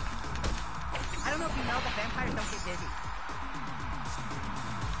 I don't know if you know, but vampires don't get busy.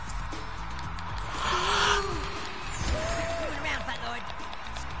 Moving around, Fat Lord.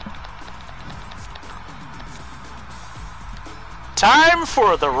 Time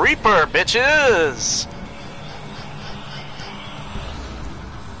for the Reaper, bitches.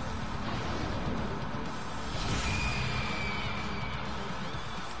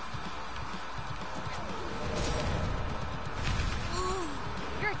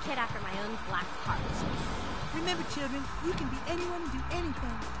 You're a kid after my own black heart. Remember, children, you can be anyone and do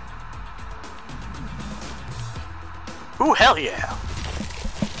anything. Ooh, hell yeah.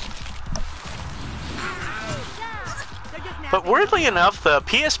 But weirdly enough, the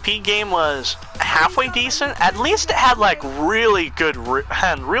PSP game was halfway decent. At least it had like really good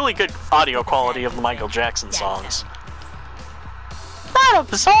audio quality of the Michael Jackson songs. That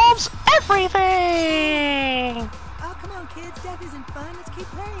absolves everything! Oh, come on, kids. Death isn't fun. Let's keep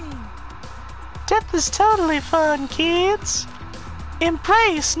playing. Death is totally fun, kids.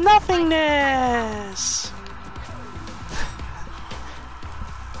 Embrace nothingness.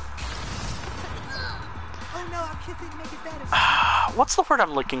 Oh no, I'll kiss it and make it better. What's the word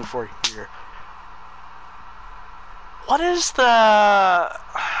I'm looking for here? What is the...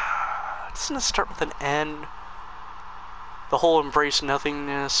 Doesn't it start with an N? The whole embrace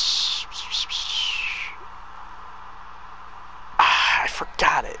nothingness... I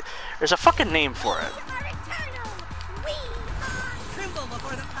forgot it. There's a fucking name for it. Tremble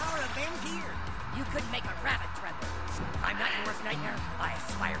before the power of vampire. You could make a rabbit tremble. I'm not your worst nightmare. I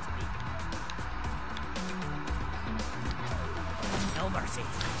aspire to be. No mercy.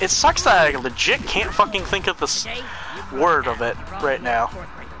 It sucks that I legit can't fucking think of the word of it right now.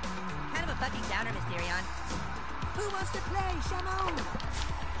 Kind of a fucking downer, Mysterion. Who wants to play? Shamon!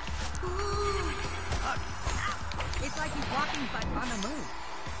 Ooh. It's like he's walking but on the moon.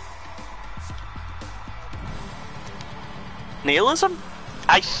 Nihilism?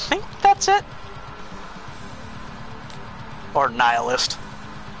 I think that's it. Or nihilist.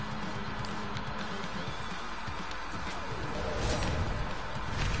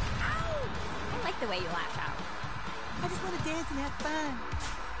 I like the way you lash out. I just want to dance and have fun.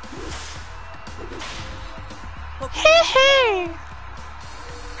 Hee hee!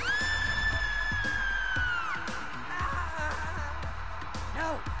 No,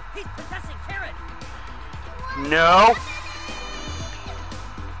 he's possessing Karen. No.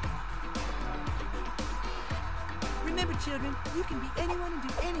 Remember, children, you can be anyone and do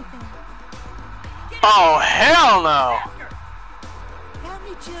anything. Oh, hell no. Help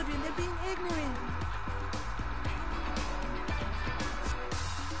me, children. They're being ignorant.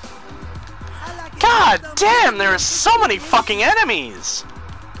 I like it God so damn, much. there are so many fucking enemies.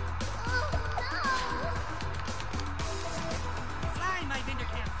 Fly, my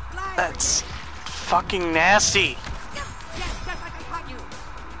Vindercamp. Fly. That's fucking nasty. Yes, just like I taught you.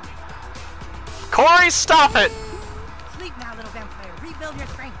 Corey, stop it. Sleep now, little vampire. Rebuild your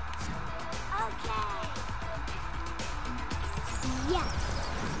strength. Okay. Yes.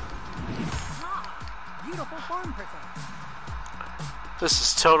 Beautiful form, person. This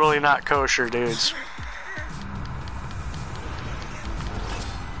is totally not kosher, dudes.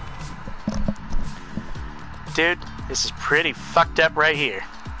 Dude, this is pretty fucked up right here.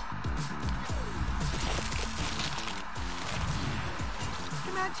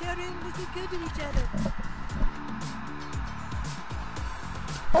 Come on, children. Let's be good to each other.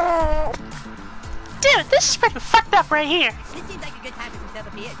 Dude, this is pretty fucked up right here. This seems like a good time for some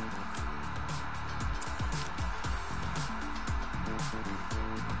self-appeal.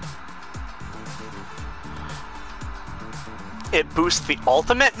 It boosts the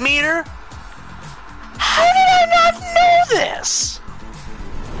ultimate meter? How did I not know this?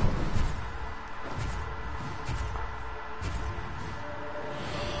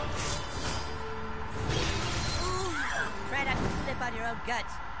 Try not to slip on your own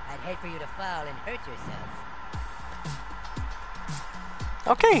guts. I'd hate for you to fall and hurt yourself.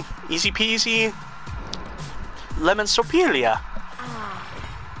 Okay, easy peasy. Lemon sopelia.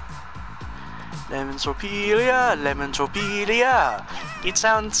 Lemon sopelia, lemon sopelia. It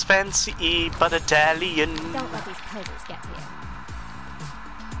sounds fancy, but Italian. Don't let these posers get to you.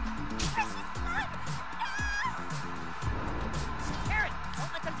 Karen,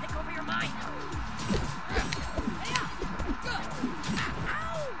 don't let them take over your mind.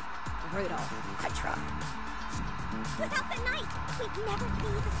 Rudolph, I tried. Without the knight, we'd never be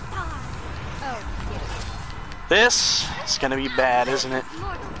the star. Oh, yes. This is gonna be bad, isn't it?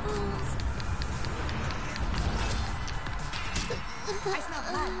 Mortal fools. I smell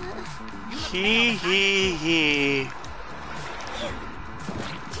blood. Hee.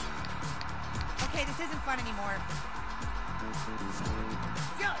 Okay, this isn't fun anymore.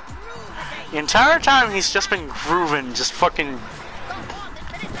 The entire time he's just been grooving, just fucking...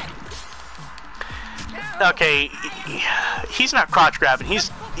 Okay, he's not crotch grabbing,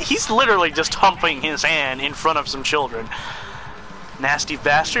 he's literally just humping his hand in front of some children. Nasty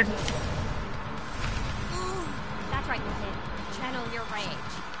bastard. That's right, you kid. Channel your rage.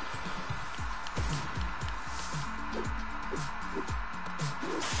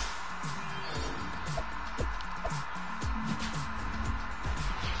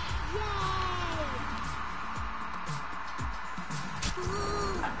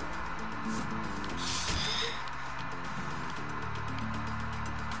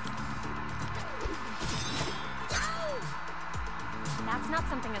 That's not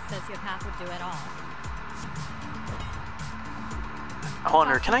something a sociopath would do at all. I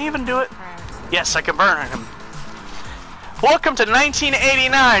wonder, can I even do it? Yes, I can burn him. Welcome to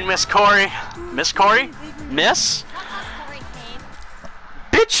 1989, Miss Corey. Miss Corey? Miss?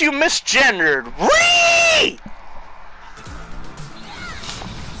 Bitch, you misgendered. Whee!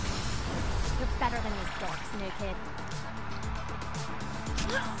 You're better than these dorks, new kid.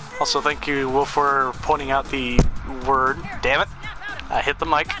 Also, thank you, Wolf, for pointing out the word. Damn it. I hit the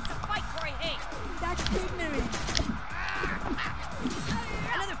mic. That's ignorant.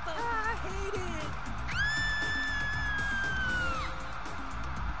 Another phone. I hate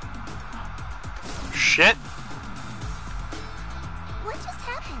it. Shit. What just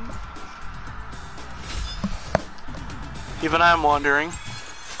happened? Even I'm wondering.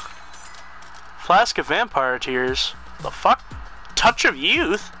 Flask of vampire tears. The fuck? Touch of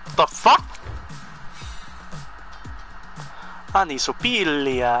youth? The fuck? On the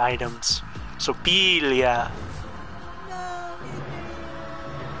Sopelia items. Sopelia.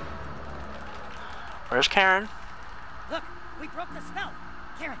 Where's Karen? Look, we broke the spell.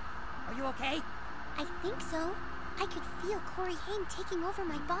 Karen, are you okay? I think so. I could feel Corey Haim taking over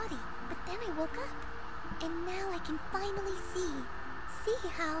my body, but then I woke up. And now I can finally see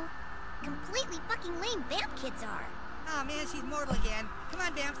how completely fucking lame vamp kids are. Oh man, she's mortal again. Come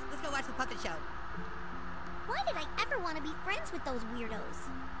on, Bamps, let's go watch the puppet show. Why did I ever want to be friends with those weirdos?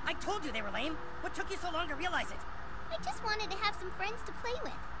 I told you they were lame. What took you so long to realize it? I just wanted to have some friends to play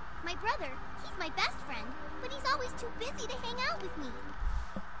with. My brother, he's my best friend, but he's always too busy to hang out with me.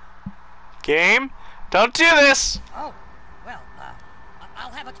 Game? Don't do this! Oh, well,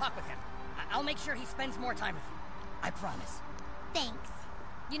 I'll have a talk with him. I'll make sure he spends more time with you. I promise. Thanks.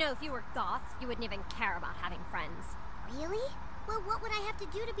 You know, if you were goth, you wouldn't even care about having friends. Really? Well, what would I have to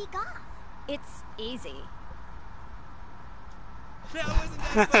do to be goth? It's easy. Now, wasn't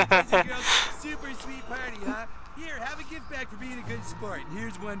that fun, boys and girls? Super sweet party, huh? Here, have a gift bag for being a good sport.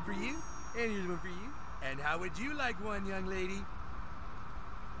 Here's one for you, and here's one for you. And how would you like one, young lady?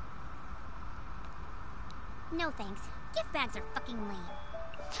 No thanks. Gift bags are fucking lame.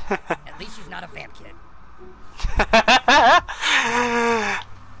 At least she's not a vamp kid.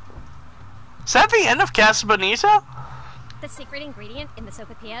 Is that the end of Casa Bonita? The secret ingredient in the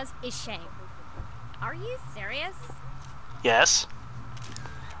sopapillas is shame. Are you serious? Yes.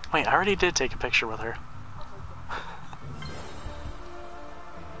 Wait, I already did take a picture with her.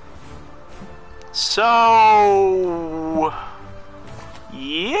 So...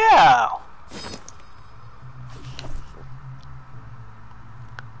 yeah.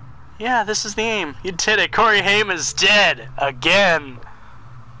 Yeah, this is the aim. You did it. Corey Haim is dead. Again.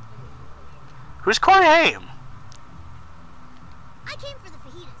 Who's Corey Haim? I came for the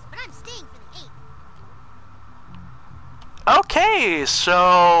fajitas, but I'm staying for the ape. Okay,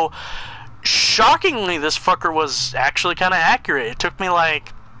 so shockingly, this fucker was actually kind of accurate. It took me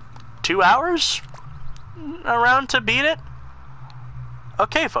like 2 hours around to beat it.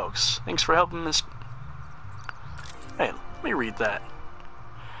 Okay, folks, thanks for helping Miss. Hey, let me read that.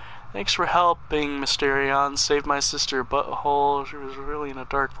 Thanks for helping, Mysterion. Save my sister Butthole. She was really in a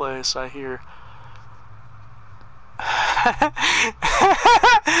dark place, I hear.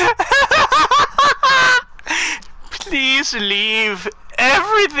 Please leave.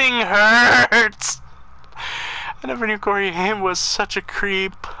 Everything hurts. I never knew Corey Haim was such a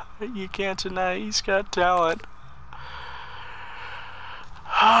creep. You can't deny he's got talent.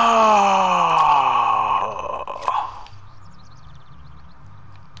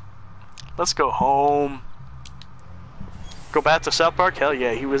 Let's go home. Go back to South Park? Hell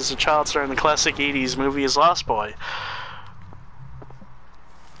yeah, he was a child star in the classic 80s movie as Lost Boy.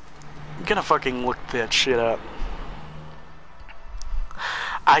 I'm gonna fucking look that shit up.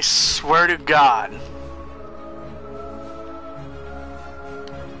 I swear to God.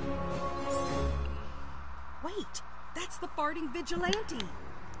 Wait, that's the farting vigilante.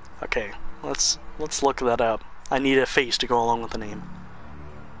 Okay, let's look that up. I need a face to go along with the name.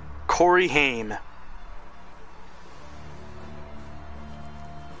 Corey Haim.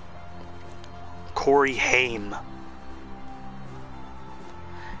 Corey Haim.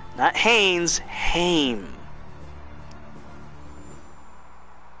 Not Haynes, Haim.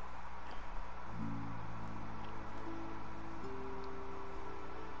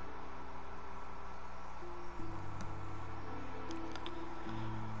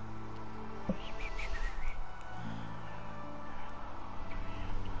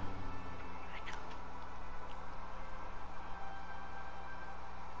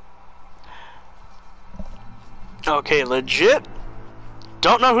 Okay, legit.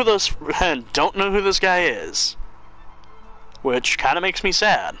 Don't know who this guy is, which kind of makes me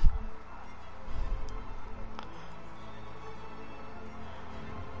sad.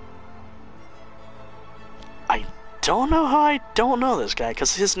 I don't know how I don't know this guy,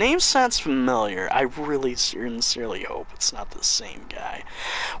 because his name sounds familiar. I really sincerely hope it's not the same guy.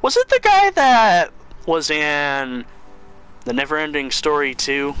 Was it the guy that was in The Neverending Story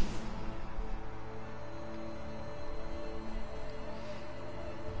 2?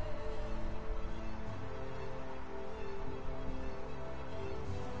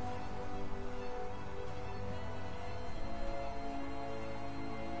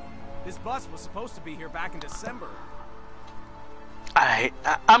 This bus was supposed to be here back in December.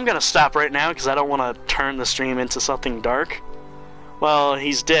 I'm gonna stop right now because I don't want to turn the stream into something dark. Well,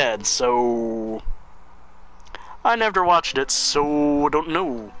 he's dead, so I never watched it, so I don't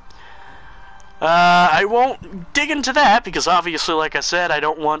know. I won't dig into that because obviously, like I said, I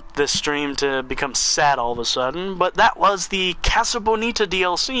don't want this stream to become sad all of a sudden. But that was the Casa Bonita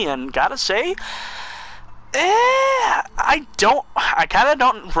DLC, and gotta say, I kind of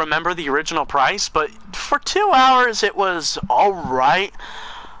don't remember the original price, but for 2 hours it was alright,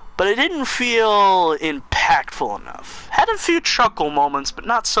 but it didn't feel impactful enough. Had a few chuckle moments, but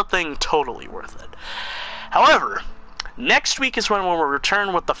not something totally worth it. However, next week is when we'll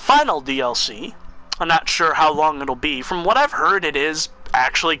return with the final DLC. I'm not sure how long it'll be. From what I've heard, it is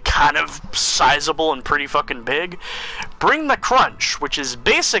actually kind of sizable and pretty fucking big. Bring the Crunch, which is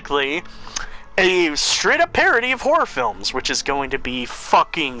basically a straight-up parody of horror films, which is going to be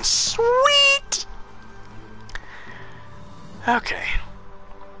fucking sweet! Okay.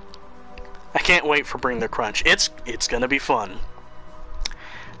 I can't wait for Bring the Crunch. It's gonna be fun.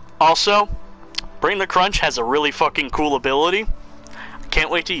 Also, Bring the Crunch has a really fucking cool ability. I can't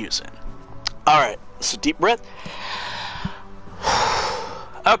wait to use it. Alright, so deep breath.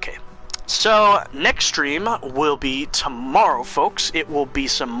 Okay. So, next stream will be tomorrow, folks. It will be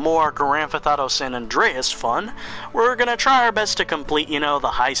some more Grand Theft Auto San Andreas fun. We're gonna try our best to complete, the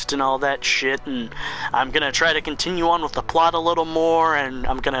heist and all that shit, and I'm gonna try to continue on with the plot a little more, and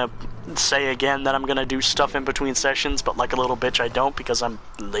I'm gonna say again that I'm gonna do stuff in between sessions, but like a little bitch I don't because I'm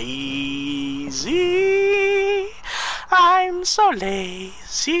lazy. I'm so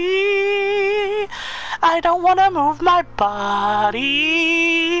lazy. I don't want to move my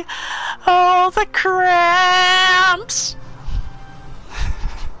body. Oh, the cramps.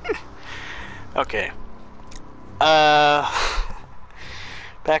 Okay. Back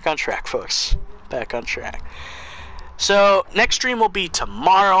on track, folks. Back on track. So, next stream will be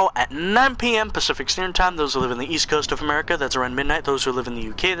tomorrow at 9 p.m. Pacific Standard Time. Those who live in the East Coast of America, that's around midnight. Those who live in the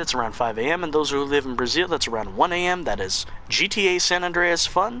UK, that's around 5 a.m. And those who live in Brazil, that's around 1 a.m. That is GTA San Andreas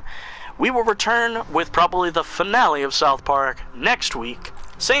fun. we will return with probably the finale of South Park next week.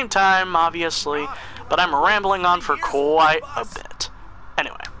 Same time, obviously, but I'm rambling on for quite a bit.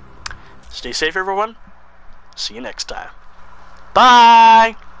 Anyway, stay safe, everyone. See you next time.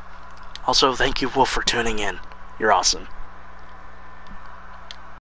 Bye! Also, thank you, Wolf, for tuning in. You're awesome.